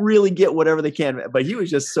just really get whatever they can. But he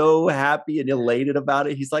was just so happy and elated about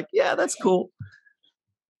it. He's like, yeah, that's cool.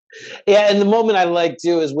 Yeah, and the moment I like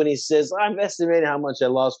too is when he says, I'm estimating how much I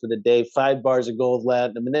lost for the day, 5 bars of gold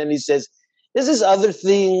platinum. And then he says, there's this other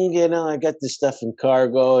thing, I got this stuff in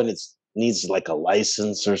cargo and it needs like a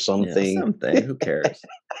license or something. Yeah, something, who cares?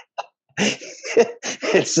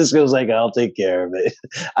 It just goes like, I'll take care of it.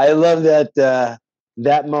 I love that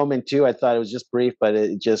that moment too, I thought it was just brief, but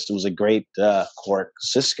it was a great Quark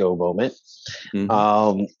Sisko moment.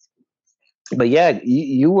 Mm-hmm. But yeah,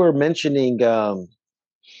 you were mentioning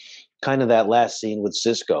kind of that last scene with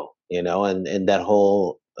Sisko, and that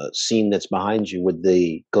whole scene that's behind you with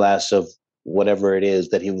the glass of whatever it is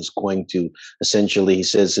that he was going to essentially, he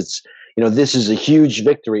says it's, this is a huge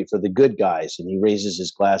victory for the good guys. And he raises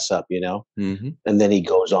his glass up, Mm-hmm. and then he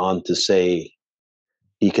goes on to say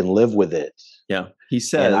he can live with it. Yeah. He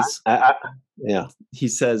says, he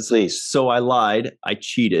says, please. So I lied. I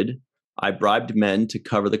cheated. I bribed men to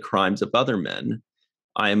cover the crimes of other men.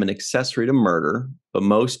 I am an accessory to murder, but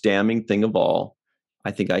most damning thing of all,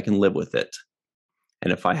 I think I can live with it.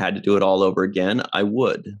 And if I had to do it all over again, I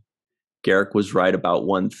would. Garak was right about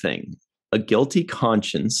one thing. A guilty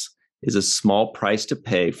conscience is a small price to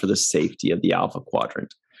pay for the safety of the Alpha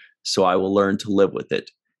Quadrant. So I will learn to live with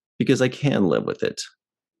it because I can live with it.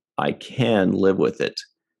 I can live with it.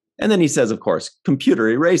 And then he says, of course, computer,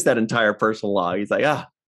 erase that entire personal log. He's like,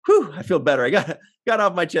 whew, I feel better. I got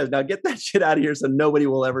off my chest. Now get that shit out of here so nobody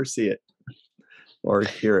will ever see it or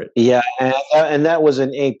hear it. Yeah, and that was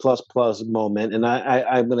an A++ moment. And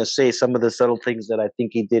I'm going to say some of the subtle things that I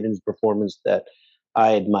think he did in his performance that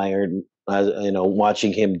I admired,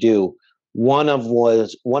 watching him do. One of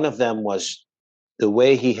them was the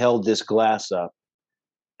way he held this glass up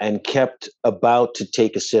and kept about to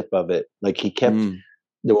take a sip of it. Like he kept.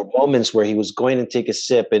 There were moments where he was going to take a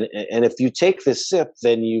sip, and if you take the sip,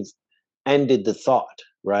 then you've ended the thought,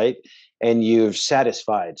 right? And you're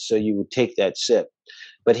satisfied, so you would take that sip.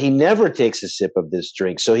 But he never takes a sip of this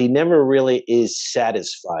drink, so he never really is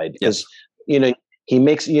satisfied because he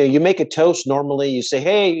makes you make a toast. Normally, you say,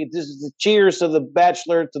 "Hey, this is the cheers to the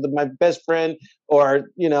bachelor, to my best friend," or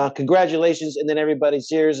congratulations, and then everybody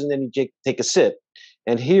cheers, and then you take a sip.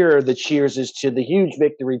 And here, the cheers is to the huge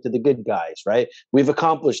victory to the good guys, right? We've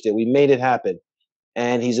accomplished it. We made it happen.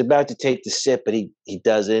 And he's about to take the sip, but he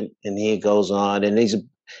doesn't. And he goes on, and he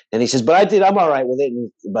says, "But I did. I'm all right with it." And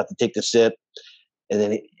he's about to take the sip,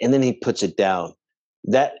 and then he puts it down.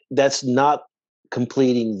 That's not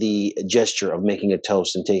completing the gesture of making a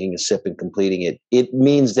toast and taking a sip and completing it. It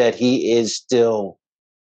means that he is still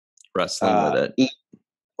wrestling with it.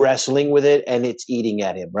 Wrestling with it, and it's eating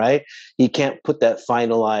at him, right? He can't put that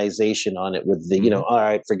finalization on it with the, all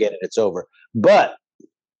right, forget it, it's over. But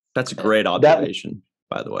that's a great observation,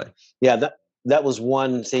 by the way. Yeah, that was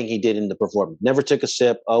one thing he did in the performance. Never took a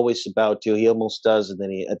sip, always about to. He almost does, and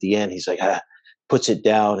then at the end, he's like, puts it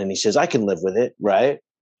down, and he says, "I can live with it," right?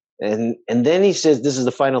 And then he says, this is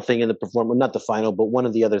the final thing in the performance, not the final, but one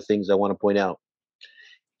of the other things I want to point out.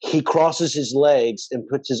 He crosses his legs and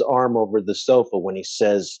puts his arm over the sofa when he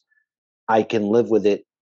says, "I can live with it"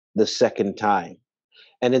 the second time.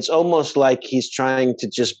 And it's almost like he's trying to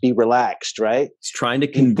just be relaxed, right? He's trying to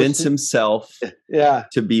convince himself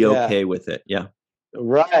to be okay with it. Yeah.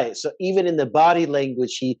 Right. So even in the body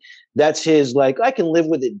language, that's his I can live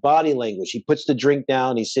with it body language. He puts the drink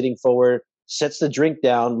down, he's sitting forward, sets the drink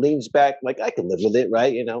down, leans back, like, I can live with it,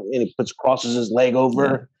 right? And he crosses his leg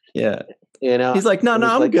over. Yeah. He's like, no,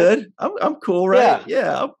 I'm good. I'm cool, right?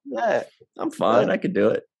 Yeah. I'm fine. I can do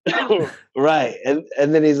it. Right. And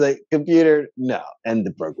then he's like, "Computer, no, end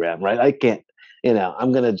the program," right? I can't,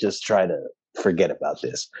 I'm going to just try to forget about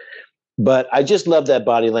this. But I just love that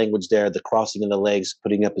body language there, the crossing of the legs,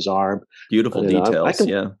 putting up his arm. Beautiful details.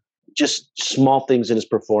 Just small things in his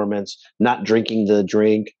performance, not drinking the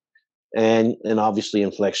drink, and obviously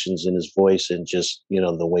inflections in his voice and just,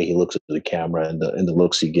 the way he looks at the camera and the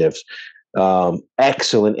looks he gives.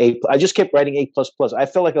 Excellent. I just kept writing A++. I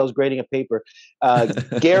felt like I was grading a paper.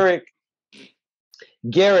 Garak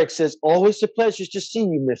says, "Always a pleasure to see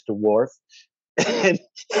you, Mr. Worf." And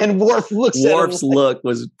Worf looks at him. Worf's look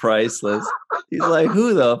was priceless. He's like,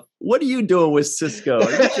 what are you doing with Sisko?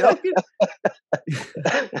 Are you joking?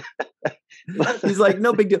 He's like,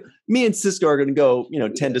 "No big deal. Me and Sisko are going to go,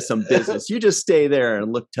 tend to some business. You just stay there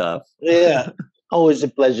and look tough." Yeah. Always a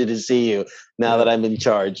pleasure to see you now that I'm in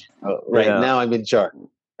charge. Now I'm in charge.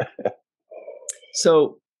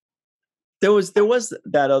 So there was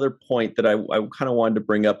that other point that I kind of wanted to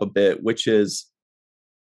bring up a bit, which is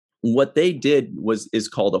what they did is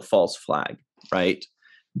called a false flag, right?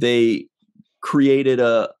 They created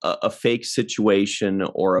a fake situation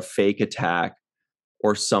or a fake attack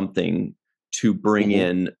or something to bring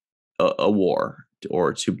in a war,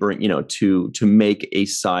 or to bring, to make a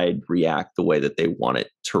side react the way that they want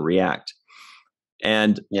it to react.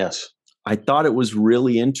 And yes, I thought it was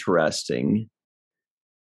really interesting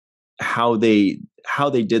how they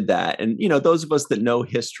did that. And, those of us that know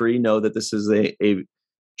history know that this is a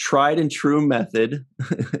tried and true method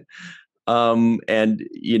And,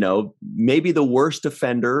 maybe the worst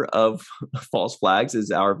offender of false flags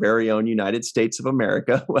is our very own United States of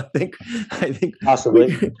America. I think Possibly.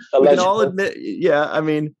 we can all admit, yeah, I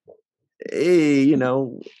mean, hey,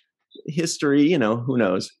 history, who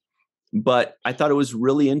knows? But I thought it was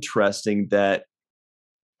really interesting that,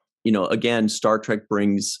 again, Star Trek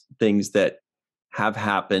brings things that have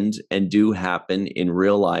happened and do happen in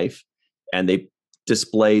real life, and they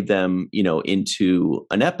display them, into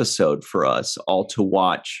an episode for us all to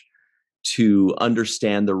watch, to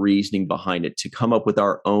understand the reasoning behind it, to come up with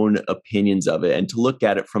our own opinions of it, and to look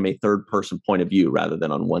at it from a third person point of view rather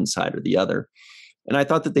than on one side or the other. And I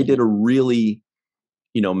thought that they did a really,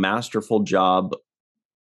 masterful job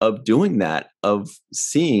of doing that, of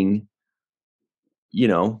seeing,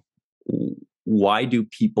 why do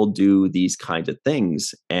people do these kinds of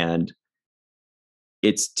things? And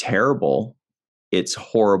it's terrible. It's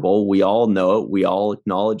horrible. We all know it. We all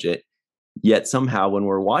acknowledge it. Yet somehow when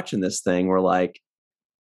we're watching this thing, we're like,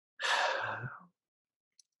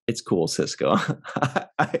 it's cool, Sisko.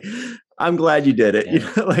 I'm glad you did it.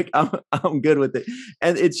 Yeah. I'm good with it.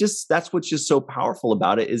 And it's just, that's what's just so powerful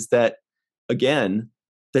about it, is that, again,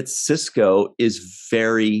 that Sisko is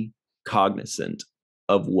very cognizant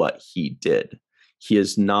of what he did. He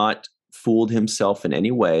has not fooled himself in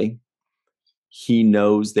any way. He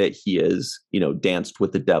knows that he is, danced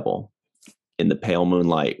with the devil in the pale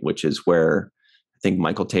moonlight, which is where I think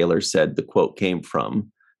Michael Taylor said the quote came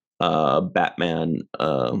from. Batman,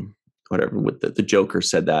 whatever, with the Joker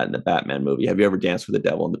said that in the Batman movie. Have you ever danced with the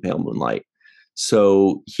devil in the pale moonlight?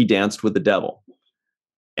 So he danced with the devil,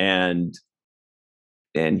 and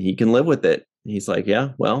he can live with it. He's like, yeah,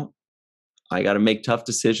 well, I got to make tough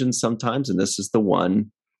decisions sometimes, and this is the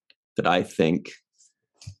one that I think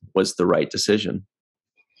was the right decision.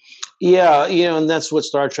 Yeah, and that's what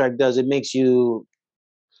Star Trek does.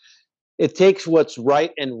 It takes what's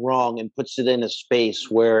right and wrong and puts it in a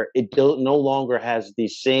space where it no longer has the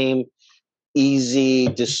same easy,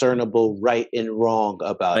 discernible right and wrong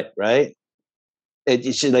about it, right?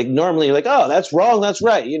 It's like normally you're like, oh, that's wrong, that's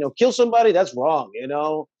right. Kill somebody, that's wrong.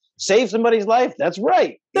 Save somebody's life, that's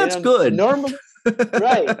right. That's good. Normally,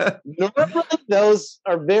 right. Normally those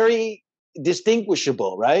are very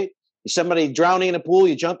distinguishable, right? Somebody drowning in a pool,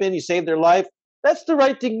 you jump in, you save their life. That's the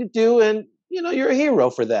right thing to do, and you're a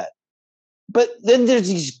hero for that. But then there's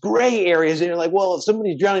these gray areas, and you're like, well, if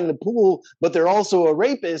somebody's drowning in the pool, but they're also a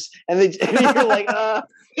rapist, and you're like,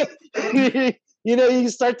 you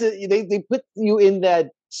start to they put you in that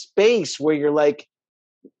space where you're like,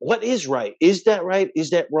 what is right? Is that right? Is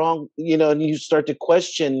that wrong? And you start to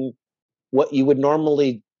question what you would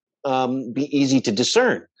normally be easy to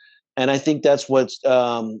discern. And I think that's what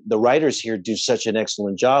the writers here do such an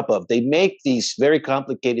excellent job of. They make these very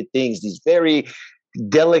complicated things, these very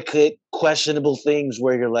delicate, questionable things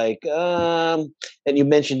where you're like, and you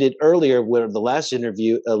mentioned it earlier where the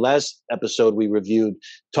last episode we reviewed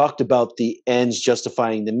talked about the ends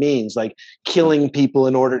justifying the means, like killing people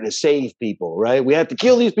in order to save people, right? We have to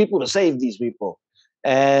kill these people to save these people.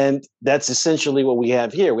 And that's essentially what we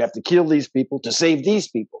have here. We have to kill these people to save these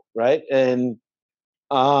people, right? And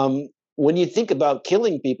when you think about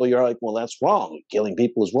killing people, you're like, well, that's wrong. Killing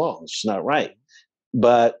people is wrong. It's just not right.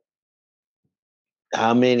 But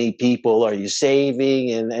how many people are you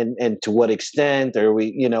saving, and to what extent are we,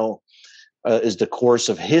 is the course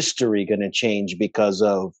of history going to change because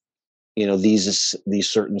of, these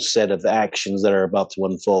certain set of actions that are about to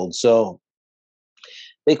unfold? So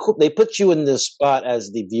they put you in this spot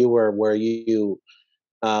as the viewer where you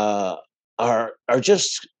are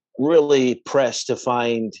just really pressed to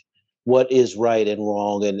find what is right and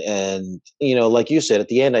wrong. And like you said, at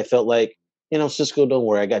the end, I felt like, Sisko, don't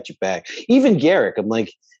worry, I got you back. Even Garak, I'm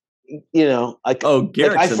like,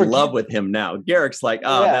 Garrick's in love with him now. Garrick's like,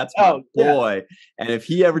 that's my boy. Yeah. And if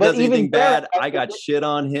he ever does anything bad, I got shit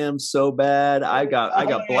on him so bad. I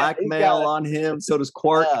got blackmail on him. So does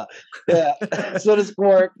Quark. Yeah. So does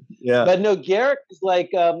Quark. Yeah. But no, Garak is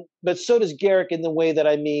like, but so does Garak in the way that,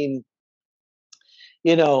 I mean,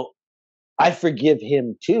 I forgive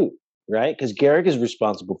him too. Right, because Garak is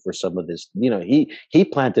responsible for some of this. He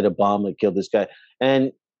planted a bomb that killed this guy,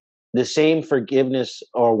 and the same forgiveness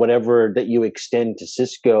or whatever that you extend to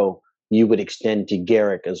Sisko, you would extend to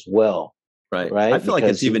Garak as well. Right. Right. I feel like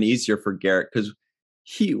it's even easier for Garak because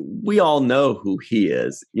we all know who he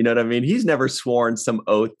is. You know what I mean? He's never sworn some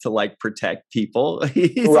oath to protect people.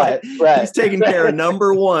 He's he's taking care of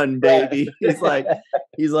number one, baby. Right.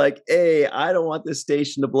 He's like, hey, I don't want this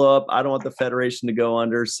station to blow up. I don't want the Federation to go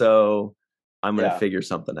under. So I'm going to figure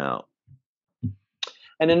something out.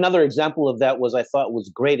 And another example of that I thought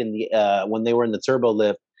was great in the when they were in the turbo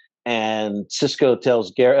lift, And Sisko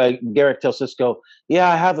tells Garrick tells Sisko, "Yeah,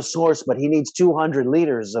 I have a source, but he needs 200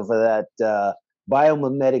 liters of that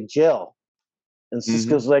biomimetic gel." And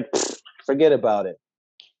Sisko's like, "Forget about it."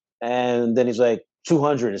 And then he's like,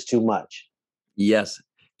 200 is too much. Yes,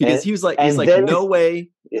 because he's like, then, no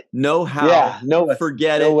way, no how, yeah, no way,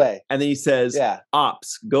 forget no it. way. And then he says,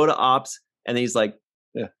 ops, go to ops. And then he's like,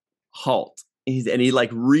 halt. And he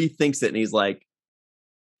like rethinks it, and he's like,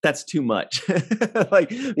 that's too much.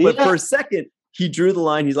 But for a second, he drew the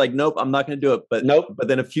line. He's like, nope, I'm not going to do it. But But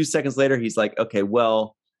then a few seconds later, he's like, okay,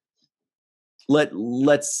 well,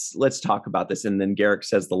 let's talk about this. And then Garrick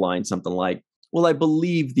says the line something like, well, I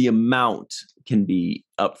believe the amount can be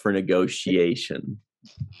up for negotiation.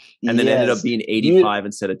 And then ended up being 85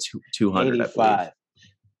 instead of 200. 85.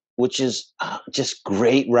 Which is just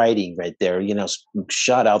great writing right there. You know,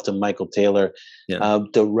 shout out to Michael Taylor.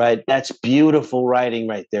 That's beautiful writing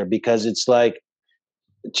right there, because it's like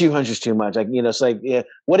 200 is too much. Like, you know, it's like,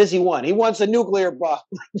 what does he want? He wants a nuclear bomb.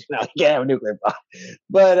 He can't have a nuclear bomb.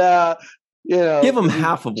 But you know, give him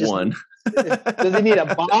half of one. Does he need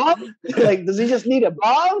a bomb? Like, does he just need a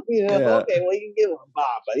bomb? You know, okay, well, you can give him a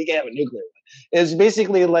bomb, but he can't have a nuclear one. It's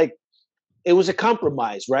basically like, it was a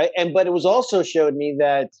compromise, right? But it was also showed me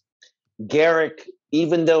that Garrick,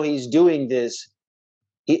 even though he's doing this,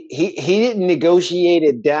 he didn't negotiate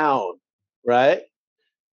it down, right?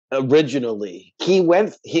 Originally,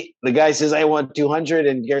 the guy says, I want 200,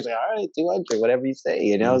 and Garrick's like, all right, 200, whatever you say.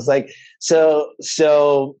 You know, it's like, so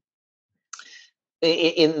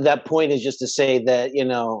in that point is just to say that, you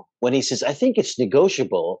know, when he says, I think it's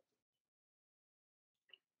negotiable,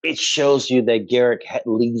 it shows you that Garrick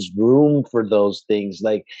leaves room for those things.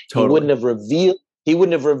 Like, he wouldn't have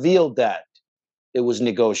revealed that it was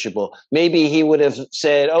negotiable. Maybe he would have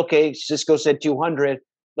said, okay, Sisko said 200,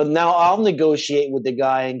 but now I'll negotiate with the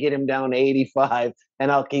guy and get him down to 85,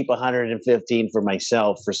 and I'll keep 115 for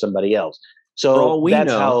myself, for somebody else. So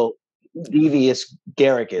that's how devious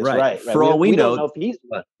Garrick is, right? For all we know, don't know if he's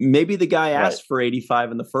maybe the guy asked for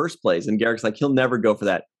 85 in the first place, and Garrick's like, he'll never go for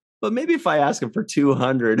that. But maybe if I ask him for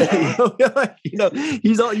 200, you know,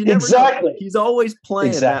 he's always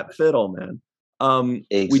playing that fiddle, man.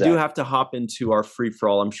 We do have to hop into our free for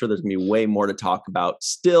all. I'm sure there's gonna be way more to talk about.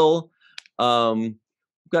 Still, we've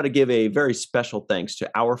got to give a very special thanks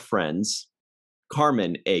to our friends,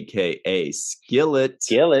 Carmen, aka Skillet,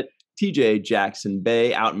 TJ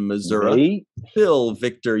Jackson-Bey out in Missouri, Phil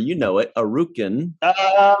Victor, you know it, Arucan,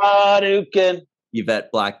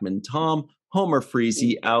 Yvette Blackmon, Tom, Homer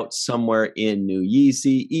Freezy out somewhere in New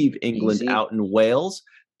Yeezy, Eve England out in Wales,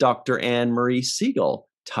 Dr. Marie Segal,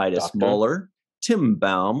 Titus Mohler, Tim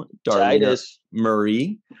Baum, Darlena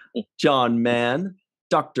Marie, John Mann,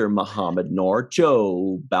 Dr. Mohamed Noor,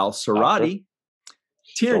 Joe Balsarati,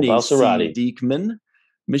 Tierney C. Dieckmann,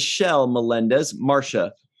 Michelle Melendez,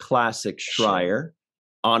 Marcia Classic Schreier,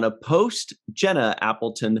 Anna Post, Jenna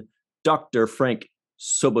Appleton, Dr. Frank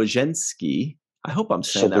Sobozhensky. I hope I'm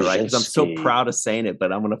saying that right, because I'm so proud of saying it,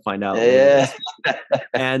 but I'm going to find out.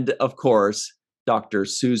 And of course, Dr.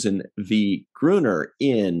 Susan V. Gruner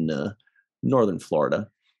in Northern Florida.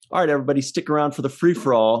 All right, everybody, stick around for the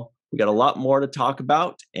free-for-all. We got a lot more to talk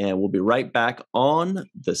about, and we'll be right back on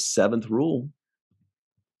the seventh rule.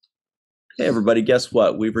 Hey, everybody, guess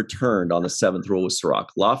what? We've returned on the seventh rule with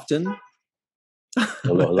Cirroc. Lofton.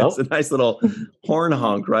 Hello. That's a nice little horn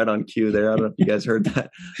honk right on cue there. I don't know if you guys heard that.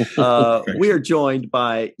 We are joined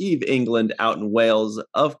by Eve England out in Wales,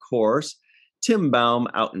 of course. Tim Baum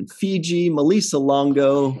out in Fiji. Malissa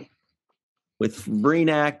Longo with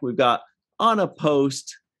Breenac. We've got Anna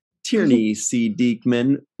Post, Tierney C.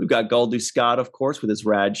 Dieckmann. We've got Galdu Scott, of course, with his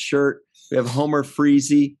rad shirt. We have Homer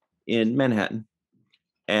Freezy in Manhattan.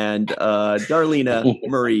 And Darlena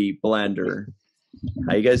Marie Blander.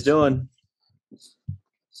 How you guys doing?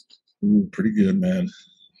 Pretty good, man.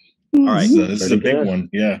 All right. This is a big one.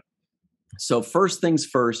 Yeah. So first things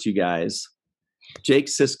first, you guys. Jake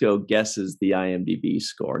Sisko guesses the IMDb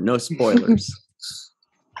score. No spoilers.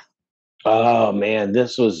 Oh, man.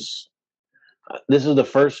 This is the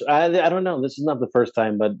first. I don't know. This is not the first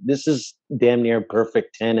time, but this is damn near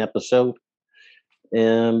perfect 10 episode.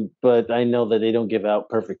 But I know that they don't give out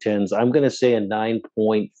perfect 10s. I'm going to say a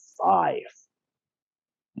 9.5.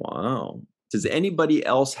 Wow. Does anybody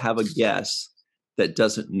else have a guess that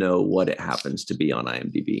doesn't know what it happens to be on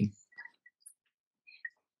IMDb?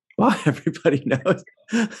 Well, everybody knows.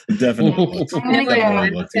 Definitely.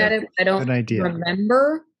 I don't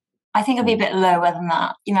remember. I think it'll be a bit lower than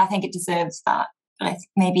that. You know, I think it deserves that. But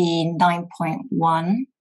maybe 9.1.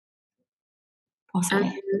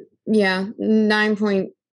 Possibly. Yeah, 9.2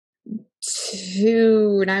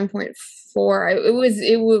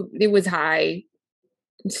 9.4. It was high.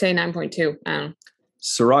 Say 9.2. I don't know.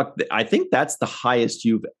 Cirroc, I think that's the highest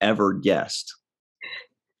you've ever guessed.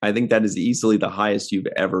 I think that is easily the highest you've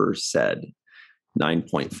ever said.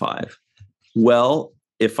 9.5. Well,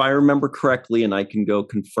 if I remember correctly, and I can go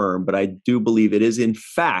confirm, but I do believe it is in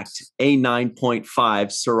fact a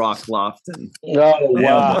 9.5 Cirroc Lofton. Oh,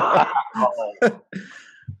 wow.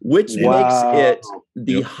 Which makes it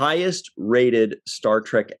the highest rated Star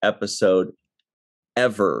Trek episode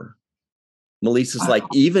ever. Melissa's like,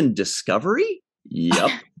 even Discovery? Yep.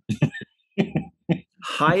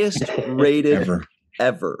 Highest rated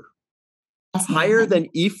ever. Higher than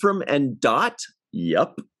Ephraim and Dot?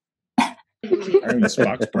 Yep. Higher than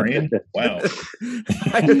Spock's brain? Wow.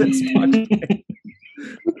 Higher than Spock's brain.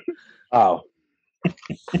 Wow.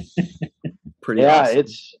 Pretty awesome.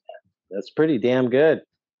 That's pretty damn good.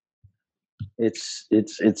 It's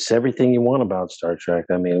everything you want about Star Trek.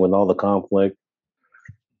 I mean, with all the conflict.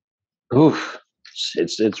 Oof.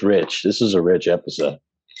 It's rich. This is a rich episode.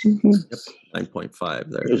 Mm-hmm. Yep. 9.5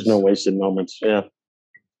 there. There's no wasted moments. Yeah.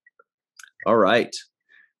 All right.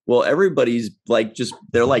 Well, everybody's like,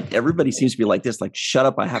 everybody seems to be like this, like, shut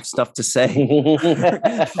up, I have stuff to say.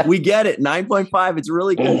 We get it. 9.5. It's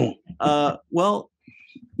really good. Well,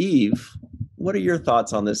 Eve, what are your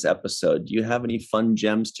thoughts on this episode? Do you have any fun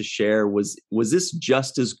gems to share? Was this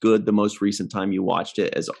just as good the most recent time you watched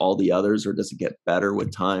it as all the others, or does it get better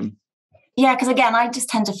with time? Yeah, because again, I just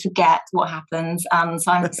tend to forget what happens.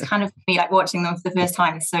 So I'm kind of me like watching them for the first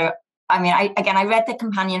time. So I mean, I read the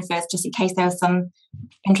companion first just in case there was some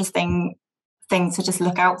interesting things to just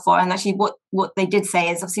look out for. And actually what they did say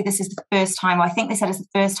is obviously this is the first time, or I think they said it's the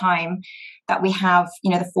first time that we have,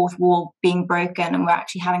 the fourth wall being broken and we're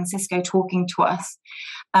actually having Sisko talking to us.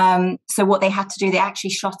 So what they had to do, they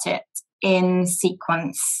actually shot it in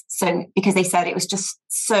sequence. So because they said it was just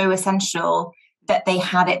so essential that they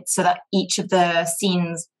had it so that each of the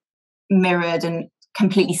scenes mirrored and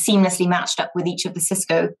completely seamlessly matched up with each of the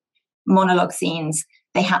Sisko monologue scenes.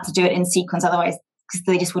 They had to do it in sequence, otherwise because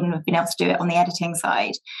they just wouldn't have been able to do it on the editing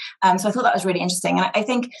side. So I thought that was really interesting. And I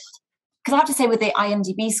think, because I have to say with the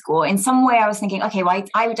IMDb score, in some way I was thinking, okay, well,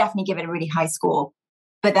 I would definitely give it a really high score.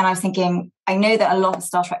 But then I was thinking, I know that a lot of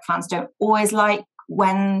Star Trek fans don't always like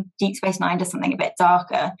when Deep Space Nine does something a bit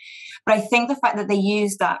darker. But I think the fact that they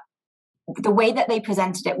used that, the way that they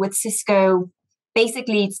presented it with Sisko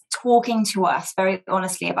basically talking to us very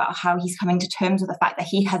honestly about how he's coming to terms with the fact that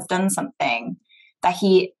he has done something that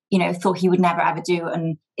he, thought he would never ever do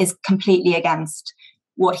and is completely against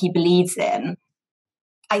what he believes in,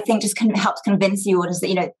 I think just helps convince the audience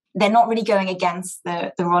that, they're not really going against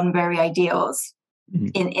the Roddenberry ideals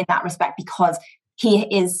in that respect, because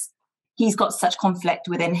he's got such conflict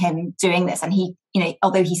within him doing this. And he,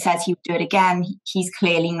 although he says he would do it again, he's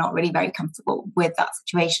clearly not really very comfortable with that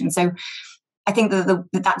situation. So I think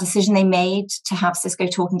that decision they made to have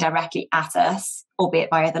Sisko talking directly at us, albeit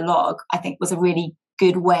via the log, I think was a really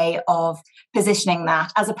good way of positioning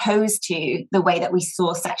that, as opposed to the way that we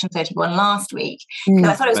saw Section 31 last week.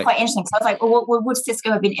 I thought it was quite interesting. So I was like, well, would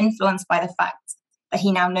Sisko have been influenced by the fact that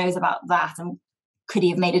he now knows about that? And could he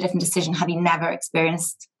have made a different decision had he never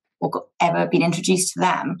experienced or ever been introduced to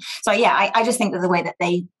them? So yeah, I just think that the way that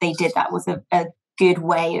they did that was a good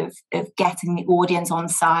way of getting the audience on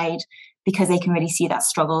side, because they can really see that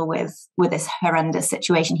struggle with this horrendous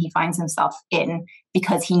situation he finds himself in,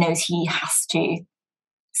 because he knows he has to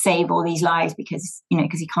save all these lives because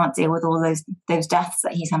he can't deal with all those deaths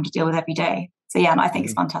that he's having to deal with every day. So yeah, and I think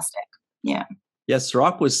it's fantastic. Yeah. Yes,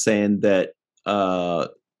 Cirroc was saying that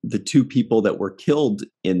the two people that were killed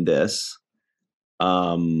in this,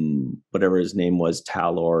 whatever his name was,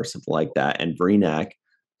 Talor or something like that, and Vreenak,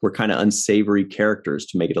 were kind of unsavory characters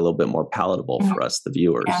to make it a little bit more palatable for us, the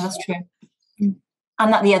viewers. Yeah, that's true.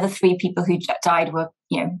 And that the other three people who died were,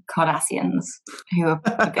 Cardassians, who are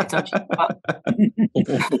a bit dodgy.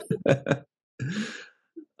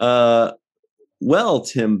 Well,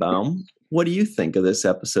 Tim Baum, what do you think of this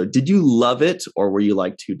episode? Did you love it, or were you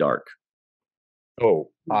like too dark? Oh,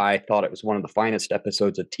 I thought it was one of the finest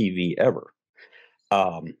episodes of TV ever.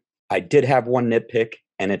 I did have one nitpick,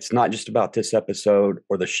 and it's not just about this episode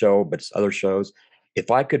or the show, but it's other shows. If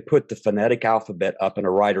I could put the phonetic alphabet up in a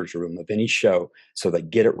writer's room of any show so they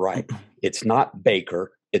get it right, it's not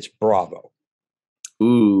Baker, it's Bravo.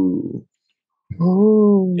 Ooh.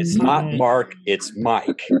 It's not Mark, it's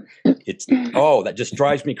Mike. That just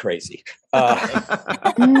drives me crazy. They're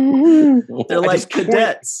like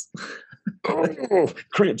cadets.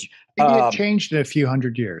 Cringe. Maybe it changed in a few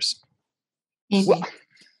hundred years. Well,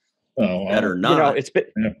 Oh, wow. Better not. You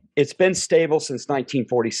know, it's been stable since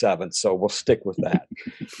 1947, so we'll stick with that.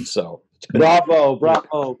 So Bravo.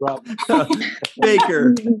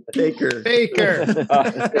 Baker.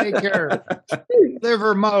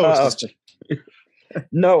 Livermost.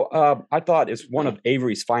 No, I thought it's one of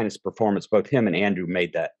Avery's finest performance. Both him and Andrew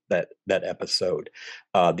made that episode.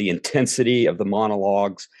 The intensity of the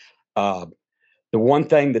monologues. The one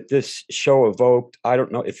thing that this show evoked, I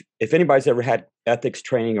don't know if anybody's ever had ethics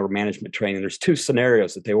training or management training, there's two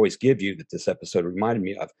scenarios that they always give you that this episode reminded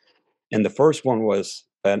me of. And the first one was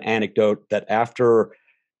an anecdote that after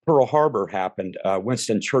Pearl Harbor happened,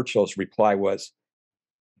 Winston Churchill's reply was,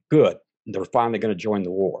 good, they're finally going to join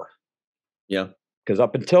the war. Yeah. Because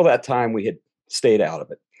up until that time, we had stayed out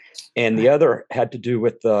of it. And the other had to do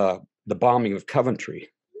with the bombing of Coventry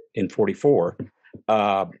in 1944.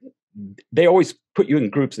 They always put you in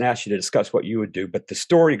groups and ask you to discuss what you would do. But the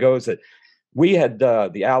story goes that we had,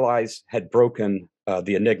 the Allies had broken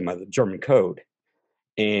the Enigma, the German code.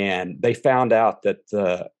 And they found out that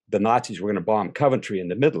the Nazis were going to bomb Coventry in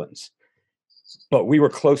the Midlands. But we were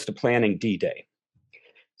close to planning D-Day.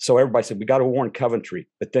 So everybody said, we got to warn Coventry.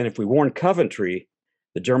 But then if we warn Coventry,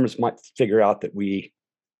 the Germans might figure out that we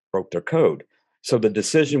broke their code. So the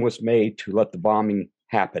decision was made to let the bombing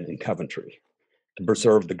happen in Coventry to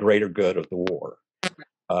preserve the greater good of the war.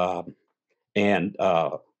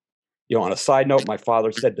 You know, on a side note, my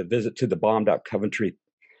father said the visit to the bombed out Coventry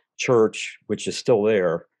church, which is still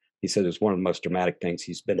there, he said it was one of the most dramatic things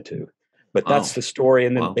he's been to. But that's the story.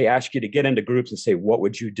 And then they ask you to get into groups and say, what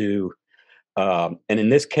would you do? And in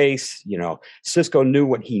this case, you know, Sisko knew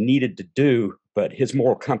what he needed to do, but his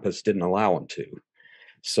moral compass didn't allow him to.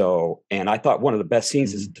 So, and I thought one of the best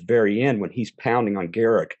scenes is at the very end when he's pounding on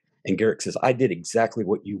Garrick, and Garrick says, I did exactly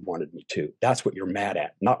what you wanted me to. That's what you're mad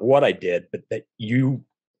at. Not what I did, but that you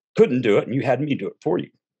couldn't do it and you had me do it for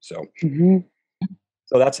you. So,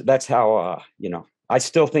 so that's how, you know, I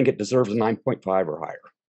still think it deserves a 9.5 or higher.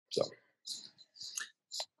 So.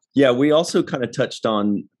 Yeah, we also kind of touched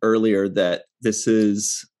on earlier that this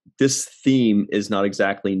theme is not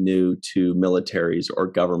exactly new to militaries or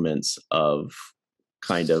governments of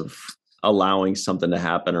kind of allowing something to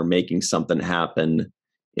happen or making something happen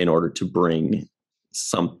in order to bring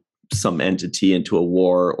some entity into a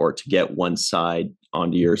war or to get one side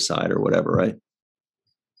onto your side or whatever, right?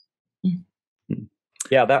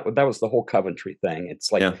 Yeah, that was the whole Coventry thing.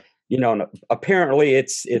 It's like, you know, apparently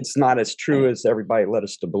it's not as true as everybody led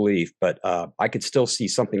us to believe, but I could still see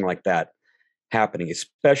something like that happening,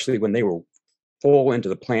 especially when they were full into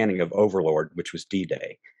the planning of Overlord, which was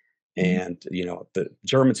D-Day. And, you know, the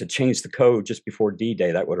Germans had changed the code just before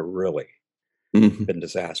D-Day. That would have really been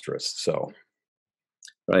disastrous. So,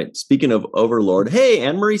 right. Speaking of Overlord, hey,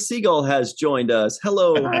 and Marie Segal has joined us.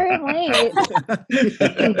 Hello.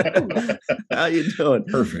 How you doing?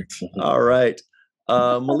 Perfect. All right.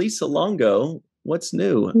 Malissa Longo, what's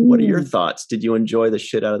new? What are your thoughts? Did you enjoy the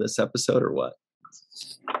shit out of this episode or what?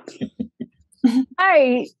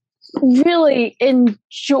 I really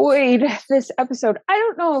enjoyed this episode. I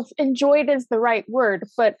don't know if enjoyed is the right word,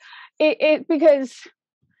 but it because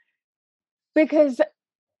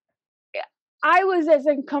I was as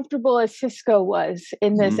uncomfortable as Sisko was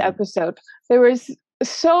in this episode. There was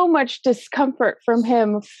so much discomfort from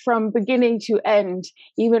him from beginning to end,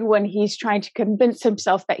 even when he's trying to convince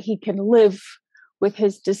himself that he can live with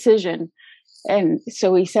his decision. And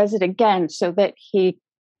so he says it again so that he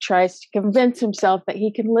tries to convince himself that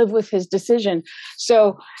he can live with his decision.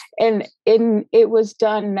 So, and it was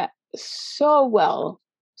done so well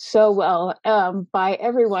by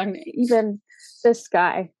everyone, even this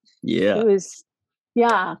guy. Yeah. It was,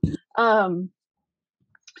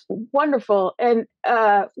 wonderful. And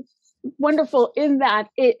wonderful in that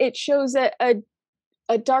it shows a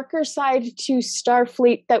darker side to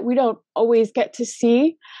Starfleet that we don't always get to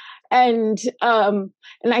see. And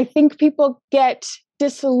I think people get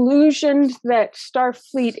disillusioned that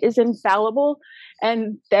Starfleet is infallible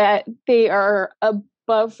and that they are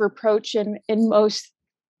above reproach in most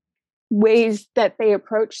ways that they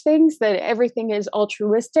approach things, that everything is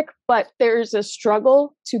altruistic, but there's a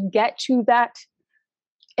struggle to get to that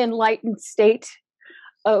enlightened state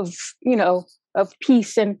of, you know, of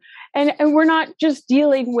peace. And we're not just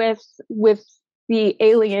dealing with the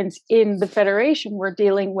aliens in the Federation, we're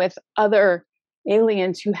dealing with other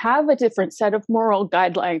aliens who have a different set of moral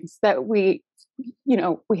guidelines that we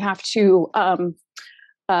have to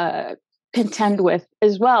contend with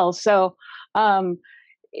as well. So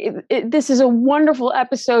this is a wonderful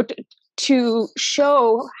episode to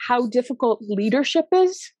show how difficult leadership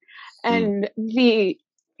is and the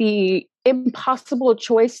impossible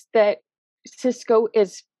choice that Sisko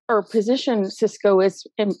is or position Sisko is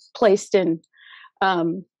placed in.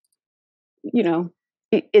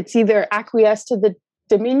 It's either acquiesce to the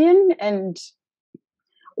Dominion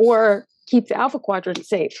or keep the Alpha Quadrant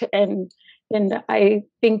safe. And I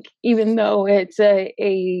think even though it's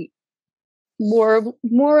a more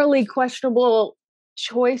morally questionable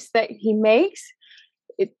choice that he makes,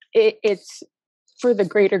 it's for the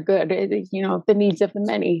greater good, the needs of the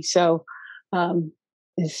many. So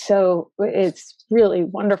it's really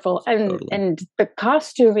wonderful. And the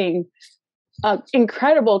costuming,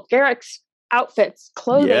 incredible. Garrick's outfits,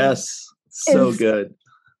 clothing. Yes, so good.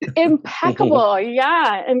 Impeccable.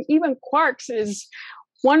 Yeah. And even Quark's is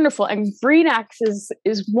wonderful. And Greenax is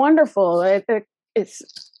wonderful. It's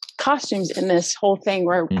costumes in this whole thing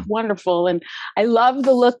were wonderful. And I love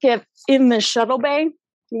the look in the shuttle bay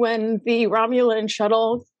when the Romulan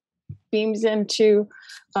shuttle beams into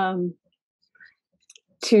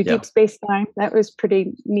Deep Space Nine. That was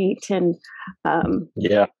pretty neat. And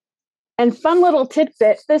and fun little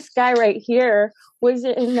tidbit, this guy right here was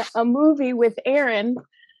in a movie with Aron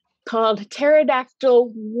called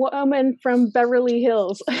Pterodactyl Woman from Beverly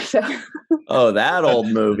Hills. So, oh, that old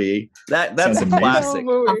movie. That's a classic.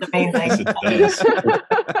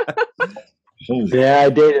 Yeah,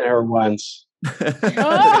 I dated her once.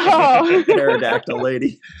 Oh. Pterodactyl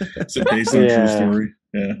lady. It's based on a true story.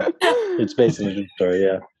 Yeah. It's based on a true story,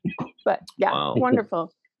 yeah. But yeah, Wow.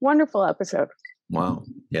 Wonderful episode. Wow.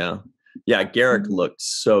 Yeah. Yeah, Garrick looked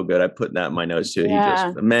so good. I put that in my notes too.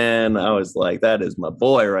 Yeah. I was like, that is my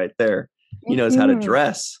boy right there. He knows how to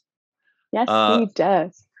dress. Yes, he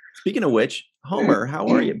does. Speaking of which, Homer, how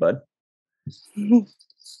are you, bud?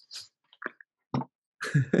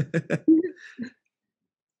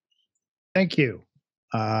 Thank you.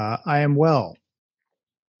 I am well.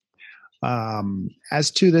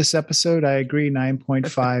 As to this episode, I agree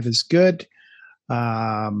 9.5 is good.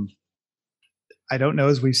 I don't know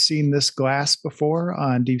as we've seen this glass before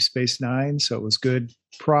on Deep Space Nine, so it was good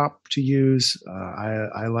prop to use.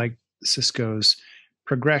 I like Sisko's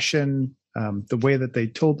progression, the way that they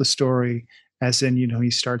told the story, as in,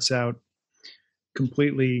 he starts out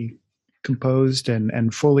completely composed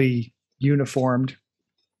and fully uniformed,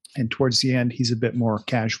 and towards the end, he's a bit more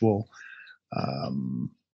casual. I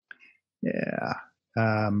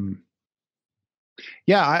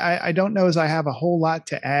don't know as I have a whole lot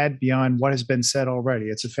to add beyond what has been said already.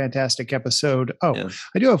 It's a fantastic episode. Oh, yeah.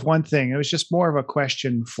 I do have one thing. It was just more of a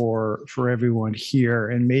question for everyone here,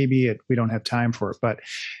 and maybe we don't have time for it, but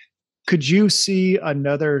could you see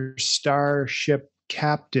another starship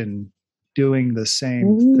captain doing the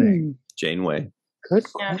same thing? Janeway. Good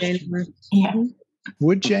question. Yeah.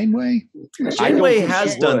 Would Janeway? Janeway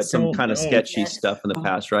has done some kind of sketchy stuff in the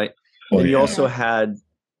past, right? And you also had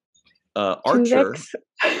Archer.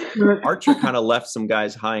 Archer kind of left some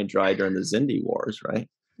guys high and dry during the Xindi Wars, right?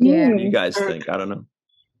 Yeah. What do you guys think? I don't know.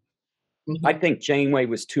 I think Janeway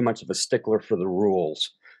was too much of a stickler for the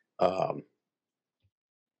rules. I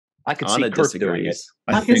could see Kirk doing it.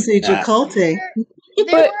 I can see Chakotay.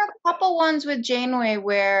 There were a couple ones with Janeway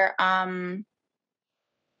where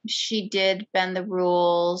she did bend the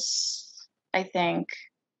rules, I think.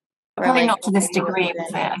 Probably not to this degree, was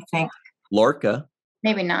it, I think. Lorca.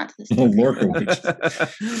 Maybe not to this degree.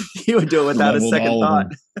 He would do it without a second thought.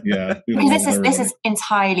 Yeah. This is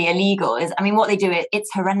entirely illegal. What they do, it's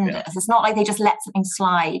horrendous. Yeah. It's not like they just let something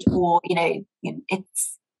slide or, he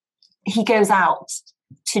goes out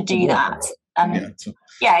to do that.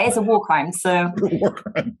 It's a war crime. So,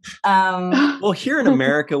 well, here in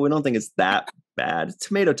America, we don't think it's that bad.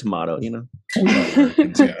 Tomato, Yeah,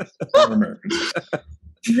 Americans.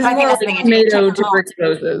 I think that's the thing. Tomato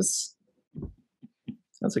tuberculosis.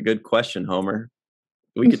 That's a good question, Homer.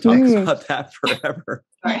 We could talk about that forever.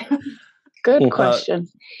 Good question.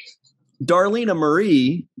 Darlena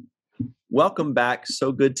Marie, welcome back.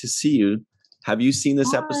 So good to see you. Have you seen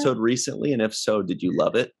this episode recently? And if so, did you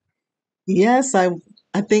love it? Yes, I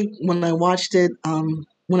think when I watched it,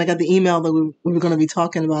 when I got the email that we were going to be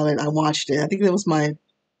talking about it, I watched it. I think it was my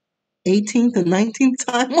 18th or 19th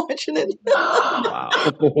time watching it.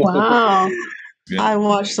 Wow. Yeah. I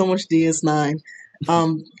watched so much DS9.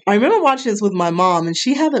 I remember watching this with my mom, and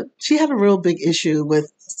she had a real big issue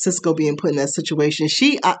with Sisko being put in that situation.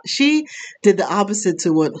 She did the opposite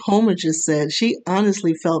to what Homer just said. She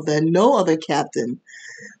honestly felt that no other captain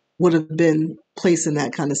would have been placed in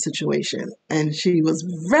that kind of situation, and she was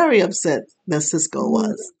very upset that Sisko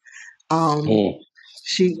was.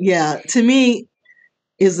 To me,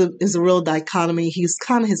 is a real dichotomy. He's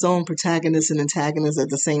kind of his own protagonist and antagonist at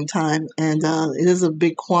the same time, and it is a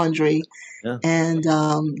big quandary, and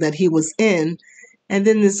that he was in. And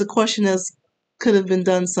then there's a question as could have been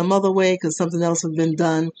done some other way because something else had been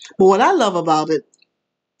done. But what I love about it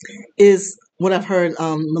is what I've heard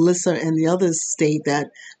Melissa and the others state,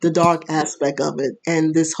 that the dark aspect of it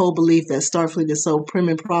and this whole belief that Starfleet is so prim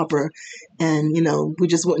and proper and, we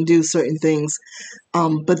just wouldn't do certain things.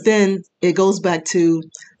 But then it goes back to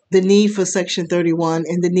the need for Section 31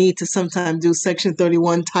 and the need to sometimes do Section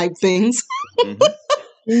 31 type things.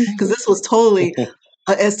 Because this was totally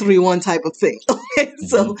a S31 type of thing. Okay?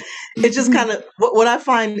 So it just kind of, what I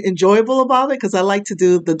find enjoyable about it, because I like to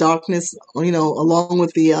do the darkness, along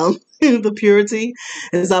with the the purity,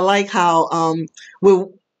 is I like how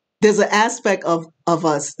there's an aspect of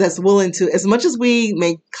us that's willing to, as much as we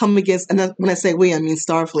may come against, and when I say we, I mean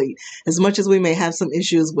Starfleet, as much as we may have some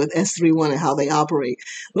issues with S31 and how they operate,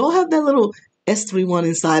 we all have that little S31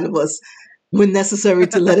 inside of us when necessary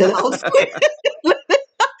to let it out.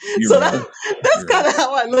 So that's kind of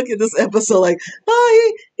how I look at this episode. Like,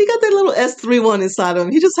 he got that little S31 inside of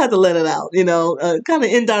him. He just had to let it out, kind of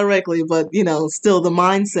indirectly, but, still the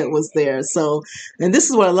mindset was there. So, and this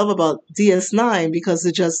is what I love about DS9, because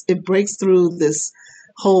it breaks through this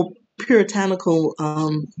whole puritanical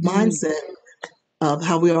mindset of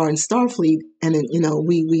how we are in Starfleet. And,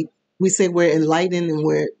 we say we're enlightened and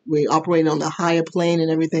we operate on a higher plane and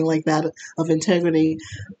everything like that of integrity.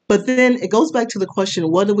 But then it goes back to the question,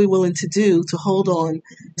 what are we willing to do to hold on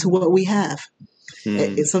to what we have?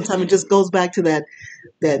 Sometimes it just goes back to that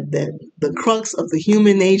the crux of the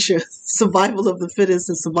human nature, survival of the fittest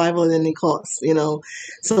and survival at any cost,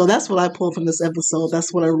 So that's what I pulled from this episode.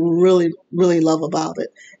 That's what I really, really love about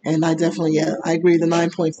it. And I definitely, I agree. The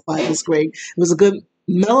 9.5 was great. It was a good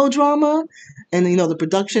melodrama, and the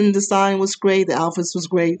production design was great, the outfits was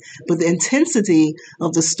great, but the intensity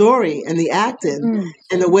of the story and the acting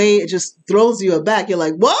and the way it just throws you aback, you're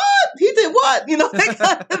like, what? He did what?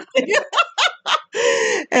 That kind of thing.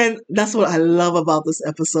 And that's what I love about this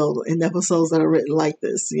episode, and episodes that are written like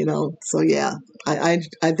this, So yeah, I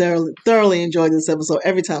thoroughly enjoyed this episode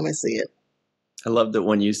every time I see it. I loved it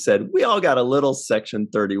when you said, we all got a little Section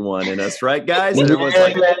 31 in us, right, guys? And everyone's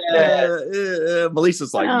like,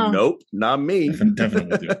 Melissa's like, nope, not me.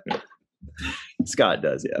 Definitely do. Scott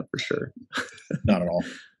does, yeah, for sure. Not at all.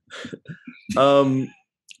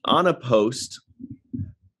 On a post,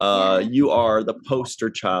 you are the poster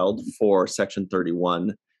child for Section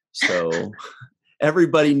 31. So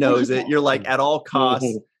everybody knows it. You're like, at all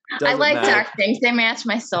costs. I like dark things. They match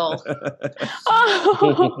my soul.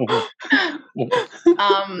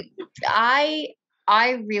 I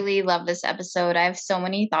really love this episode. I have so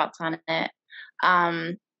many thoughts on it.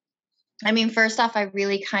 First off, I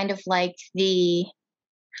really kind of liked the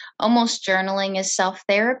almost journaling as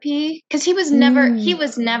self-therapy, because he was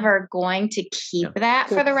never going to keep that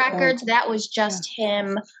for the records. That was just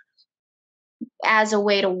him as a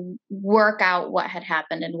way to work out what had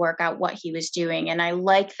happened and work out what he was doing. And I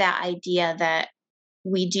like that idea that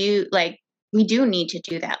we do need to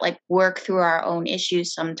do that, like work through our own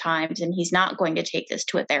issues sometimes. And he's not going to take this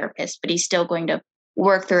to a therapist, but he's still going to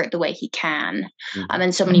work through it the way he can.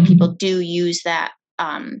 And so many people do use that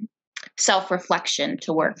self-reflection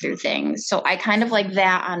to work through things. So I kind of like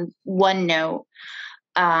that on one note.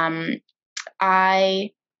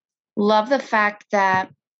 I love the fact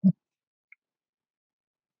that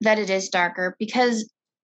it is darker, because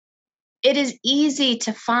it is easy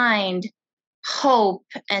to find hope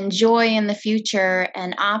and joy in the future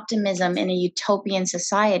and optimism in a utopian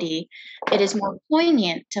society. It is more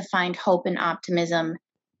poignant to find hope and optimism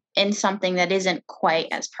in something that isn't quite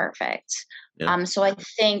as perfect. So I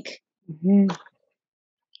think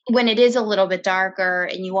when it is a little bit darker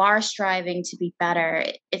and you are striving to be better,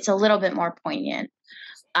 it's a little bit more poignant.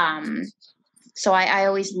 So I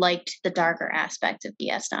always liked the darker aspect of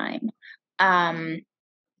DS9.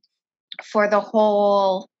 For the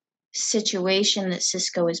whole situation that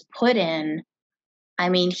Sisko is put in,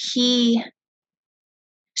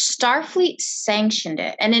 Starfleet sanctioned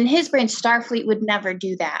it. And in his brain, Starfleet would never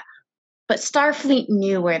do that. But Starfleet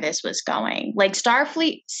knew where this was going. Like,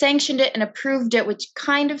 Starfleet sanctioned it and approved it, which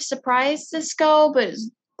kind of surprised Sisko, but it was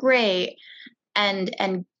great. And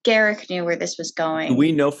Garrick knew where this was going. Do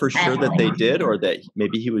we know for sure that they did, or that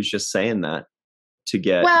maybe he was just saying that to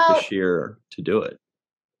get Bashir to do it?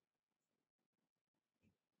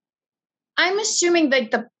 I'm assuming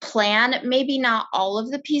the plan, maybe not all of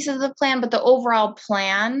the pieces of the plan, but the overall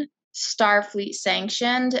plan, Starfleet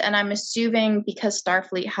sanctioned. And I'm assuming because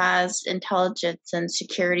Starfleet has intelligence and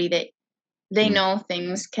security that they know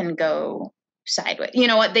things can go sideways. You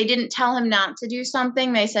know what? They didn't tell him not to do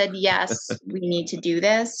something. They said, yes, we need to do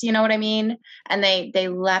this. You know what I mean? And they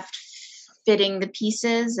left fitting the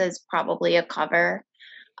pieces as probably a cover.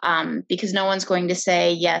 because no one's going to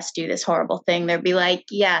say, yes, do this horrible thing. They'll be like,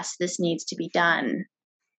 yes, this needs to be done.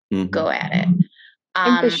 Go at it.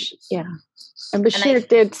 And Bashir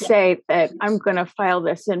did say that I'm going to file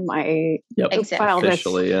this in my file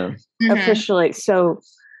officially, this officially. So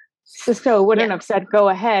Sisko wouldn't have said go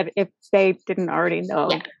ahead if they didn't already know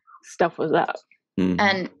stuff was up.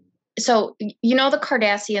 And so, you know, the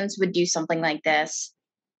Cardassians would do something like this.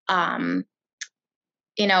 You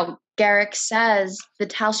know, Garrick says the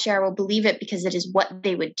Tal Shiar will believe it because it is what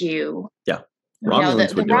they would do. Yeah.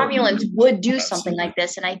 Romulans the Romulans would do something like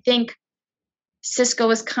this. And I think Sisko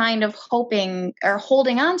was kind of hoping or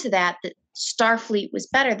holding on to that Starfleet was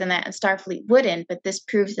better than that and Starfleet wouldn't, but this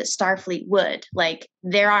proves that Starfleet would. Like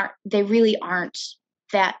they really aren't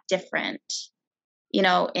that different, you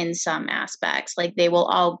know, in some aspects. Like they will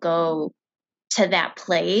all go to that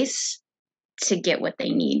place to get what they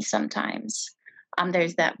need sometimes.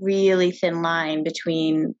 There's that really thin line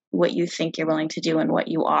between what you think you're willing to do and what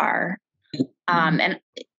you are. And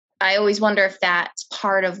I always wonder if that's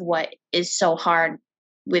part of what is so hard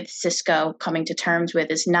with Sisko coming to terms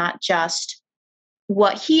with, is not just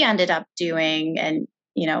what he ended up doing. And,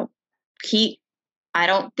 you know, I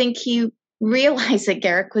don't think he realized that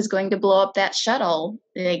Garrick was going to blow up that shuttle.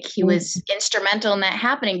 Like he was instrumental in that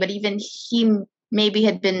happening, but even he maybe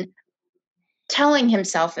had been telling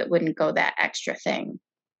himself it wouldn't go that extra thing.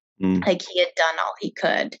 Like he had done all he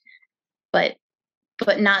could, but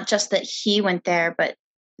not just that he went there, but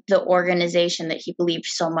the organization that he believed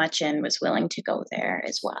so much in was willing to go there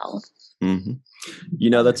as well. You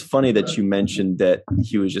know, that's funny that you mentioned that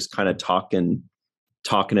he was just kind of talking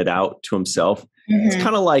it out to himself. It's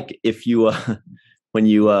kind of like if you, when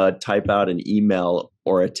you type out an email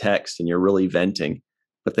or a text and you're really venting,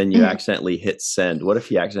 but then you accidentally hit send. What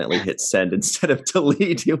if you accidentally hit send instead of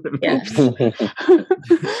delete? You would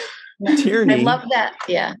Tierney. I love that.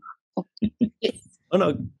 Yeah. Oh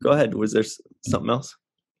no, go ahead. Was there something else?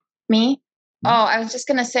 Me? Oh, I was just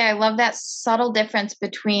going to say, I love that subtle difference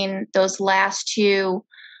between those last two,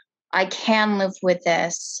 I can live with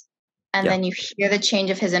this. And then you hear the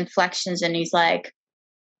change of his inflections and he's like,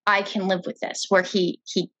 I can live with this, where he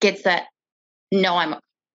gets that, no,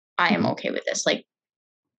 I am okay with this. Like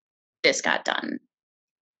this got done.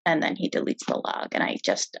 And then he deletes the log. And I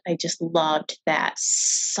just loved that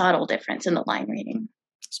subtle difference in the line reading.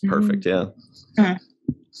 It's perfect. Yeah.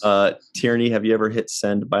 Tierney, have you ever hit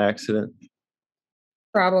send by accident?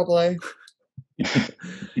 Probably.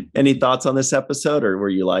 Any thoughts on this episode, or were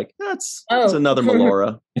you like, that's another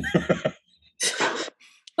Melora?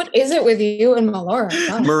 What is it with you and Melora?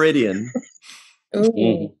 God. Meridian.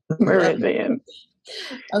 Ooh. Meridian.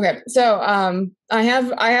 Okay, so I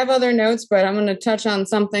have other notes, but I'm going to touch on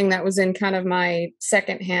something that was in kind of my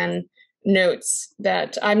secondhand notes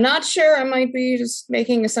that I'm not sure. I might be just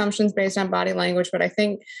making assumptions based on body language, but I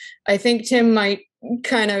think Tim might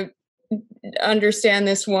kind of understand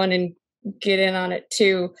this one and get in on it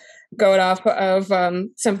too. Going off of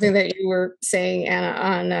something that you were saying,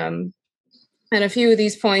 Anna, on a few of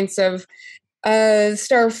these points of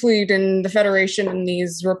Starfleet and the Federation and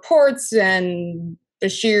these reports and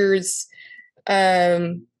Bashir's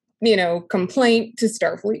complaint to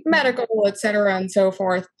Starfleet Medical, etc., and so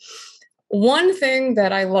forth. One thing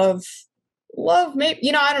that I love,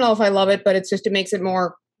 maybe, I don't know if I love it, but it makes it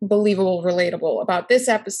more believable, relatable about this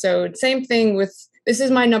episode. Same thing with, this is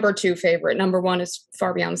my number 2 favorite. Number 1 is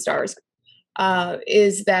Far Beyond the Stars,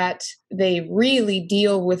 is that they really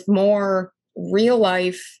deal with more real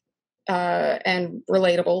life and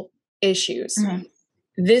relatable issues.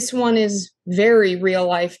 This one is very real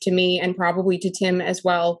life to me, and probably to Tim as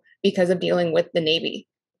well, because of dealing with the Navy.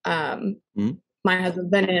 My husband's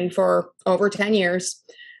been in for over 10 years.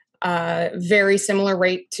 Very similar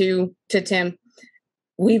rate to Tim.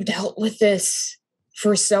 We've dealt with this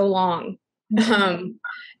for so long.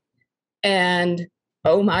 And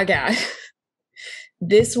oh my God,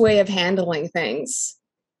 this way of handling things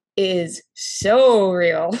is so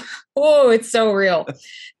real. Oh, it's so real.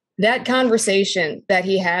 That conversation that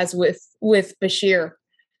he has with Bashir,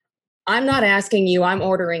 I'm not asking you, I'm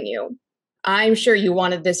ordering you. I'm sure you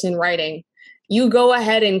wanted this in writing. You go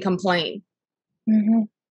ahead and complain.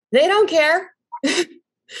 They don't care.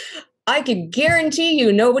 I can guarantee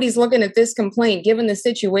you nobody's looking at this complaint, given the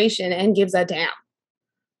situation, and gives a damn.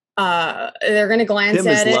 They're going to glance Tim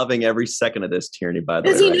at it. Tim is loving every second of this, Tierney, by the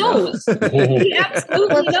way. Because he knows. He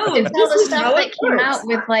absolutely knows. It's all the stuff that came out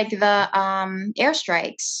with like the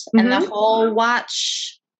airstrikes and the whole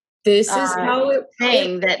watch. This is how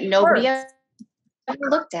thing that nobody ever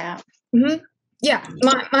looked at. Yeah,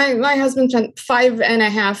 my husband spent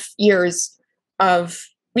 5.5 years of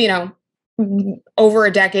over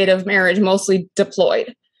a decade of marriage, mostly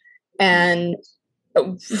deployed. And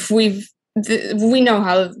we know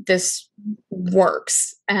how this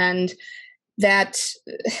works, and that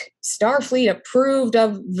Starfleet approved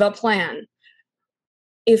of the plan.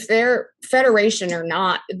 If they're Federation or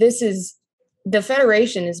not, the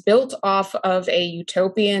Federation is built off of a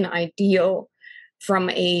utopian ideal from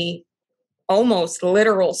a almost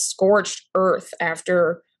literal scorched earth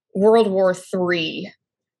after World War III.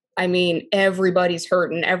 I mean, everybody's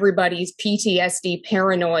hurting. Everybody's PTSD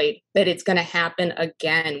paranoid that it's going to happen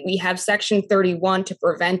again. We have Section 31 to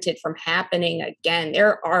prevent it from happening again.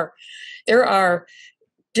 There are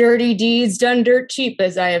dirty deeds done dirt cheap,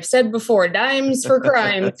 as I have said before, dimes for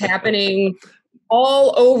crimes happening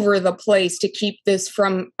all over the place to keep this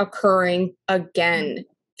from occurring again.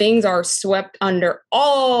 Things are swept under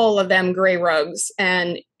all of them gray rugs,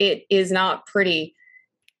 and it is not pretty.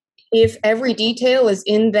 If every detail is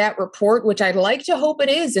in that report, which I'd like to hope it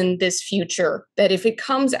is in this future, that if it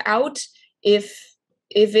comes out, if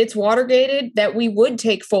it's Watergated, that we would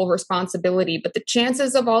take full responsibility. But the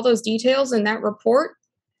chances of all those details in that report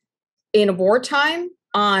in wartime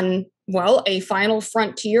on, well, a final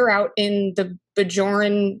frontier out in the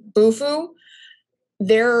Bajoran Bufu,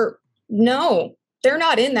 they're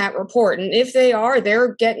not in that report. And if they are,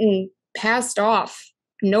 they're getting passed off.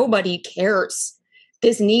 Nobody cares.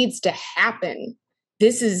 This needs to happen.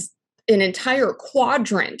 This is an entire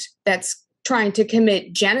quadrant that's trying to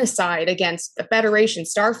commit genocide against the Federation,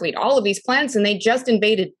 Starfleet, all of these planets, and they just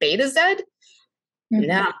invaded Beta Z? Mm-hmm.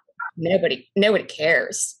 No, nobody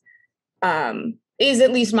cares. Is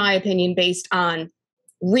at least my opinion based on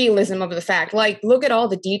realism of the fact. Like, look at all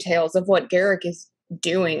the details of what Garak is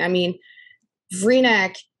doing. I mean,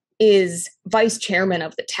 Vreenak is vice chairman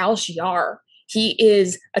of the Tal Shiar. He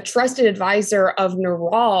is a trusted advisor of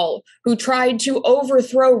Neral, who tried to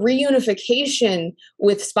overthrow reunification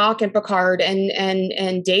with Spock and Picard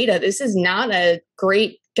and Data. This is not a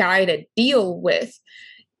great guy to deal with.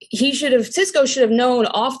 Sisko should have known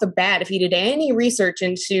off the bat, if he did any research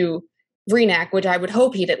into Vreenak, which I would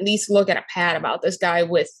hope he'd at least look at a pad about this guy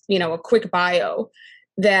with, a quick bio,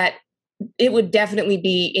 that it would definitely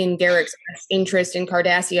be in Garak's best interest in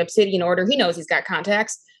Cardassia Obsidian Order. He knows he's got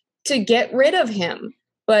contacts to get rid of him.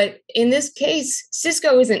 But in this case,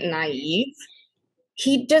 Sisko isn't naive.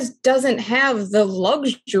 He just doesn't have the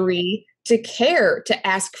luxury to care to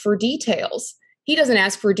ask for details. He doesn't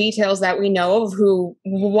ask for details that we know of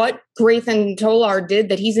what Grathan Tolar did,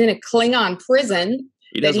 that he's in a Klingon prison.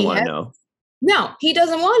 He doesn't want to know. No, he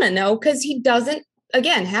doesn't want to know because he doesn't,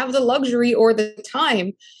 again, have the luxury or the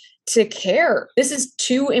time to care. This is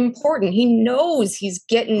too important. He knows he's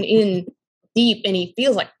getting in deep and he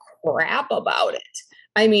feels like crap about it.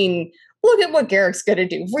 I mean, look at what Garak's going to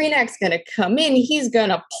do. Vreenak's going to come in. He's going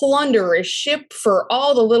to plunder a ship for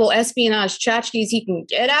all the little espionage tchotchkes he can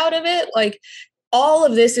get out of it. Like, all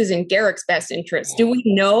of this is in Garak's best interest. Do we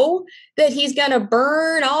know that he's going to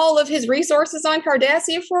burn all of his resources on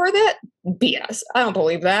Cardassia for that? BS. I don't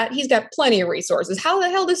believe that. He's got plenty of resources. How the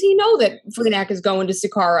hell does he know that Vreenak is going to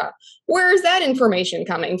Sakara? Where is that information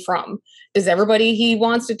coming from? Does everybody he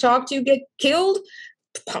wants to talk to get killed?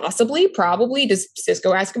 Possibly, probably. Does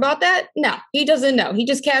Sisko ask about that? No, he doesn't know. He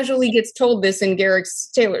just casually gets told this in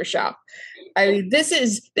Garak's tailor shop. I mean, this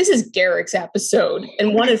is Garak's episode,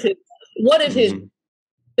 and one of his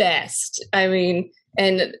best. I mean,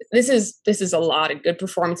 and this is a lot of good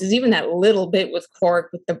performances. Even that little bit with Quark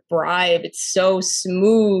with the bribe, it's so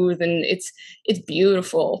smooth and it's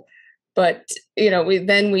beautiful. But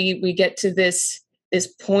we get to this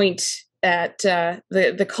point at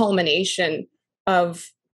the culmination of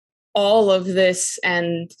all of this,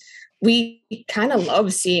 and we kind of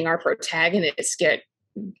love seeing our protagonists get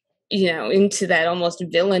into that almost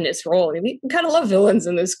villainous role. I mean, we kind of love villains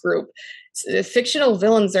in this group. Fictional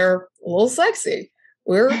villains are a little sexy.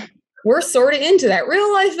 We're sort of into that.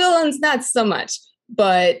 Real life villains, not so much,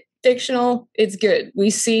 but fictional, it's good. We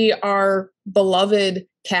see our beloved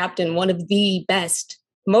captain, one of the best,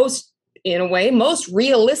 most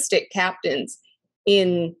realistic captains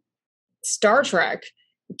in Star Trek,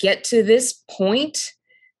 get to this point,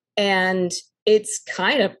 and it's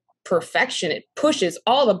kind of perfection. It pushes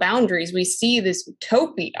all the boundaries. We see this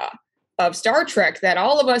utopia of Star Trek that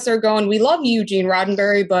all of us are going, we love you, Gene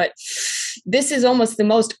Roddenberry, but this is almost the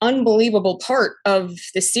most unbelievable part of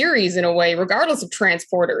the series in a way, regardless of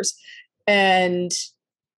transporters. And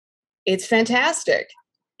it's fantastic.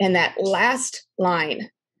 And that last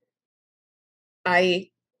line, I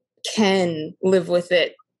can live with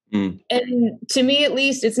it. And to me, at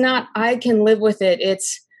least, it's not I can live with it.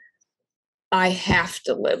 It's I have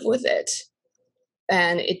to live with it.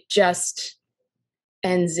 and it just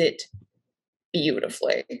ends it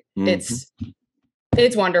beautifully. It's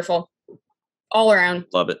wonderful all around.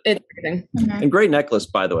 Love it. It's amazing. And great necklace,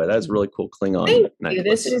 by the way. That's a really cool Klingon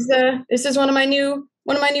necklace. This is one of my new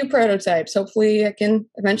prototypes. Hopefully I can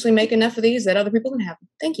eventually make enough of these that other people can have them.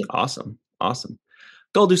 Thank you. Awesome.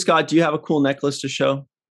 Goldu Scott, do you have a cool necklace to show?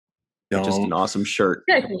 No. Just an awesome shirt.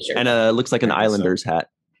 Very cool shirt. And looks like an Islanders hat.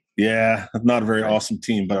 Yeah, not a very awesome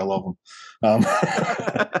team, but I love them.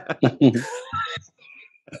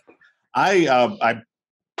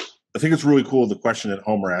 I think it's really cool the question that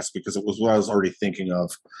Homer asked, because it was what I was already thinking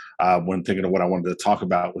of when thinking of what I wanted to talk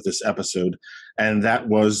about with this episode, and that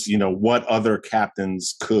was, what other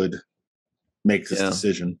captains could make this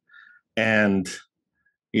decision, and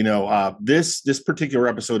this particular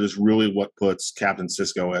episode is really what puts Captain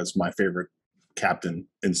Sisko as my favorite captain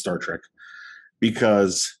in Star Trek,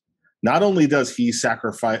 because not only does he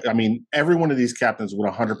sacrifice, every one of these captains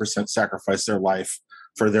would 100% sacrifice their life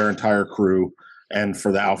for their entire crew and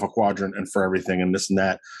for the Alpha Quadrant and for everything and this and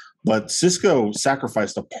that. But Sisko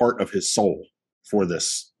sacrificed a part of his soul for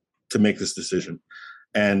this, to make this decision.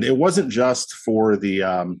 And it wasn't just for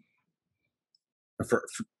the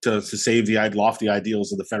to save the lofty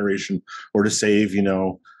ideals of the Federation, or to save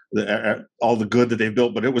all the good that they've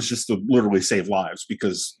built, but it was just to literally save lives,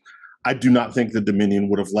 because I do not think the Dominion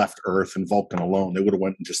would have left Earth and Vulcan alone. They would have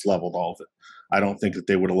went and just leveled all of it. I don't think that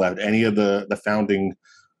they would have let any of the founding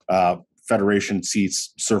Federation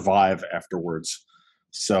seats survive afterwards.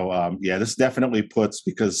 So this definitely puts,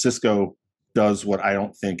 because Sisko does what I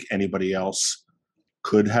don't think anybody else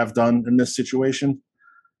could have done in this situation.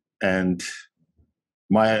 And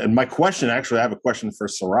my question, actually, I have a question for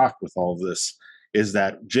Cirroc with all of this, is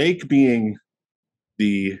that Jake, being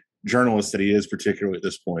the journalist that he is, particularly at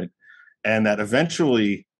this point, and that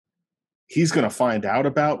eventually he's going to find out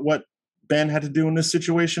about what Ben had to do in this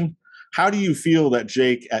situation. How do you feel that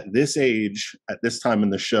Jake, at this age, at this time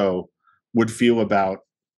in the show, would feel about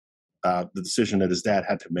the decision that his dad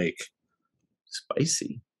had to make?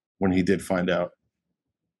 Spicy. When he did find out.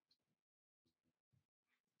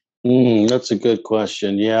 That's a good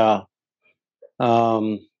question. Yeah.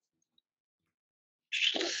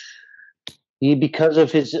 Because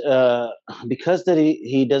that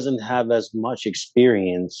he doesn't have as much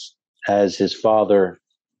experience as his father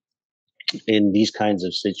in these kinds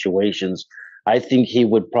of situations, I think he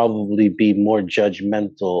would probably be more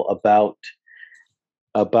judgmental about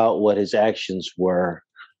what his actions were,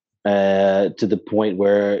 to the point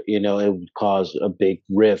where it would cause a big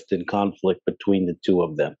rift and conflict between the two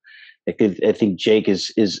of them. I think Jake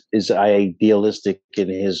is idealistic in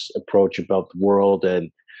his approach about the world, and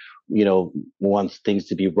wants things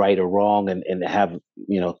to be right or wrong, and have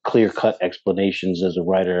clear-cut explanations as a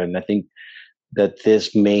writer. And I think that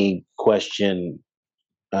this may question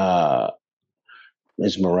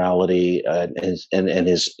his morality and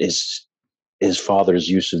his father's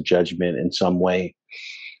use of judgment in some way,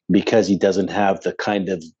 because he doesn't have the kind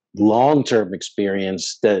of long-term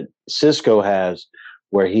experience that Sisko has,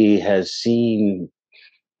 where he has seen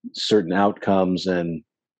certain outcomes and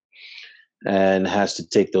has to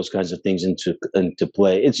take those kinds of things into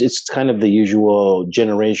play. It's kind of the usual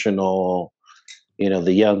generational,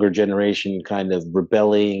 the younger generation kind of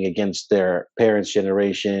rebelling against their parents'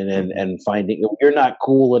 generation and finding you're not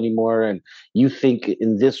cool anymore, and you think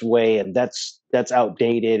in this way, and that's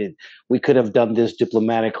outdated, and we could have done this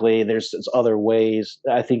diplomatically. There's other ways.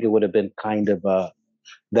 I think it would have been kind of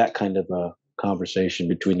that kind of a conversation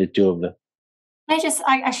between the two of them.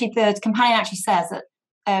 Actually, the companion actually says that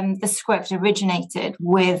the script originated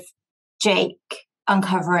with Jake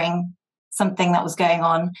uncovering something that was going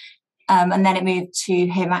on, and then it moved to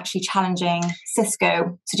him actually challenging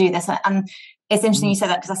Sisko to do this. And it's interesting you said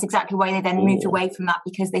that, because that's exactly why they then moved away from that,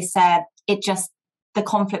 because they said the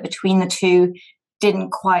conflict between the two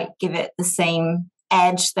didn't quite give it the same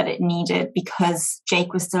edge that it needed, because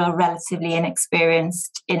Jake was still relatively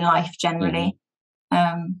inexperienced in life generally.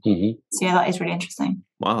 So yeah, that is really interesting.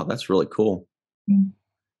 Wow, that's really cool.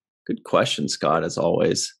 Good question, Scott, as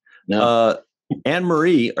always. Yeah. Anne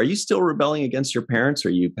Marie, are you still rebelling against your parents, or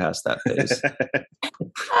are you past that phase?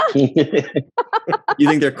 You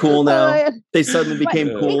think they're cool now? They suddenly became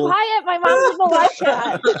cool. Be quiet, my mom's in the live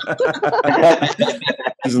chat.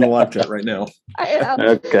 She's in the live chat right now. I am.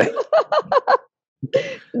 Okay.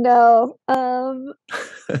 No.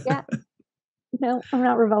 Yeah. No, I'm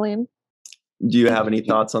not rebelling. Do you have any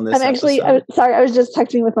thoughts on this? I'm actually, sorry, I was just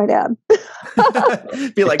texting with my dad.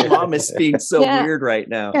 I feel like mom is being so weird right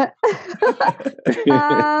now. Yeah.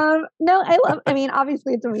 No,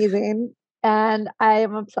 obviously it's amazing. And I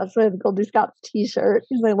am obsessed with Goldu Scott's t-shirt,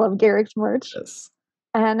 because I love Garrick's merch. Yes.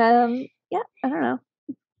 And yeah, I don't know.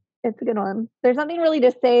 It's a good one. There's nothing really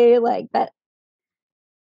to say like that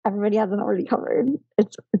everybody hasn't already covered.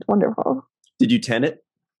 It's wonderful. Did you Tenet?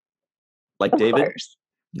 Like Of David? course.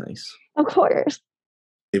 Nice. Of course.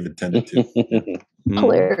 David tended to.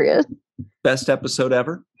 Hilarious. Best episode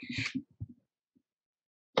ever?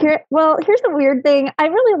 Here's the weird thing. I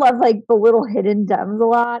really love like the little hidden gems a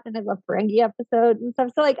lot, and I love Ferengi episodes and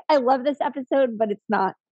stuff. So like I love this episode, but it's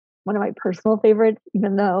not one of my personal favorites,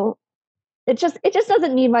 even though it just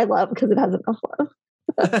doesn't need my love because it has enough love.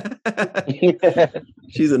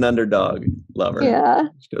 She's an underdog lover. Yeah.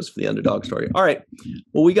 She goes for the underdog story. All right.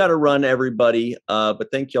 Well, we got to run, everybody. But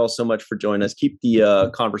thank you all so much for joining us. Keep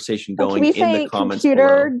the conversation going in the comments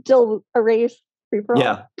computer below. Erase free-for-all?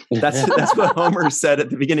 Yeah, that's what Homer said at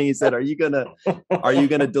the beginning. He said, "Are you gonna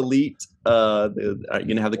delete? Are you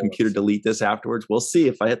gonna have the computer delete this afterwards? We'll see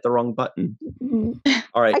if I hit the wrong button." Mm-hmm.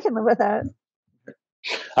 All right. I can live with that.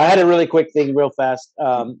 I had a really quick thing, real fast.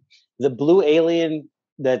 The blue alien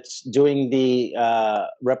that's doing the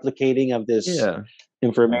replicating of this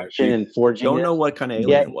information and forging. Don't know what kind of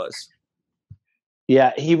alien it was.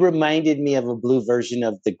 Yeah, he reminded me of a blue version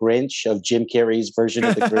of the Grinch, of Jim Carrey's version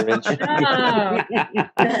of the Grinch.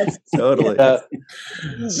 Totally.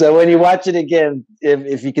 So when you watch it again,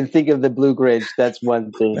 if you can think of the blue Grinch, that's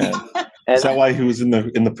one thing. Is that why he was in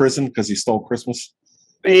the prison? Because he stole Christmas?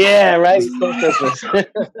 Yeah, right. He stole Christmas.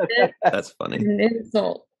 That's funny. An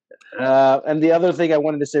insult. And the other thing I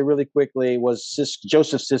wanted to say really quickly was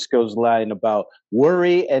Joseph Sisko's line about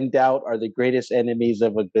worry and doubt are the greatest enemies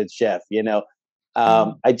of a good chef.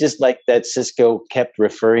 I just like that Sisko kept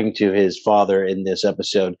referring to his father in this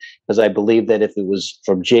episode, because I believe that if it was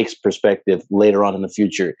from Jake's perspective later on in the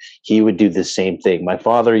future, he would do the same thing. My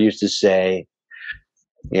father used to say,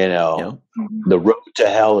 the road to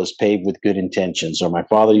hell is paved with good intentions. Or my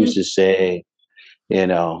father used to say,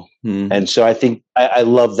 and so I think I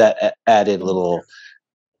love that added little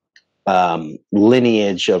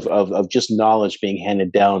lineage of just knowledge being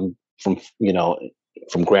handed down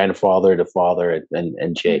from grandfather to father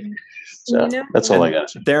and Jake. So that's all I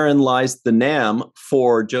got. Therein lies the NAM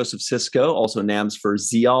for Joseph Sisko, also NAMs for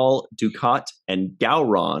Zial, Ducat, and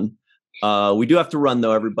Gowron. We do have to run,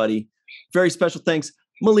 though, everybody. Very special thanks.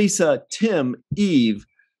 Melissa, Tim, Eve,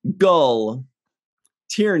 Gull,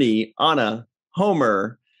 Tierney, Anna,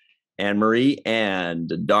 Homer, and Marie, and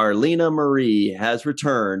Darlena Marie has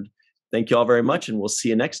returned. Thank you all very much, and we'll see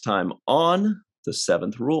you next time on The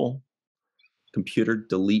Seventh Rule. Computer,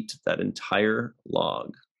 delete that entire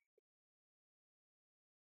log.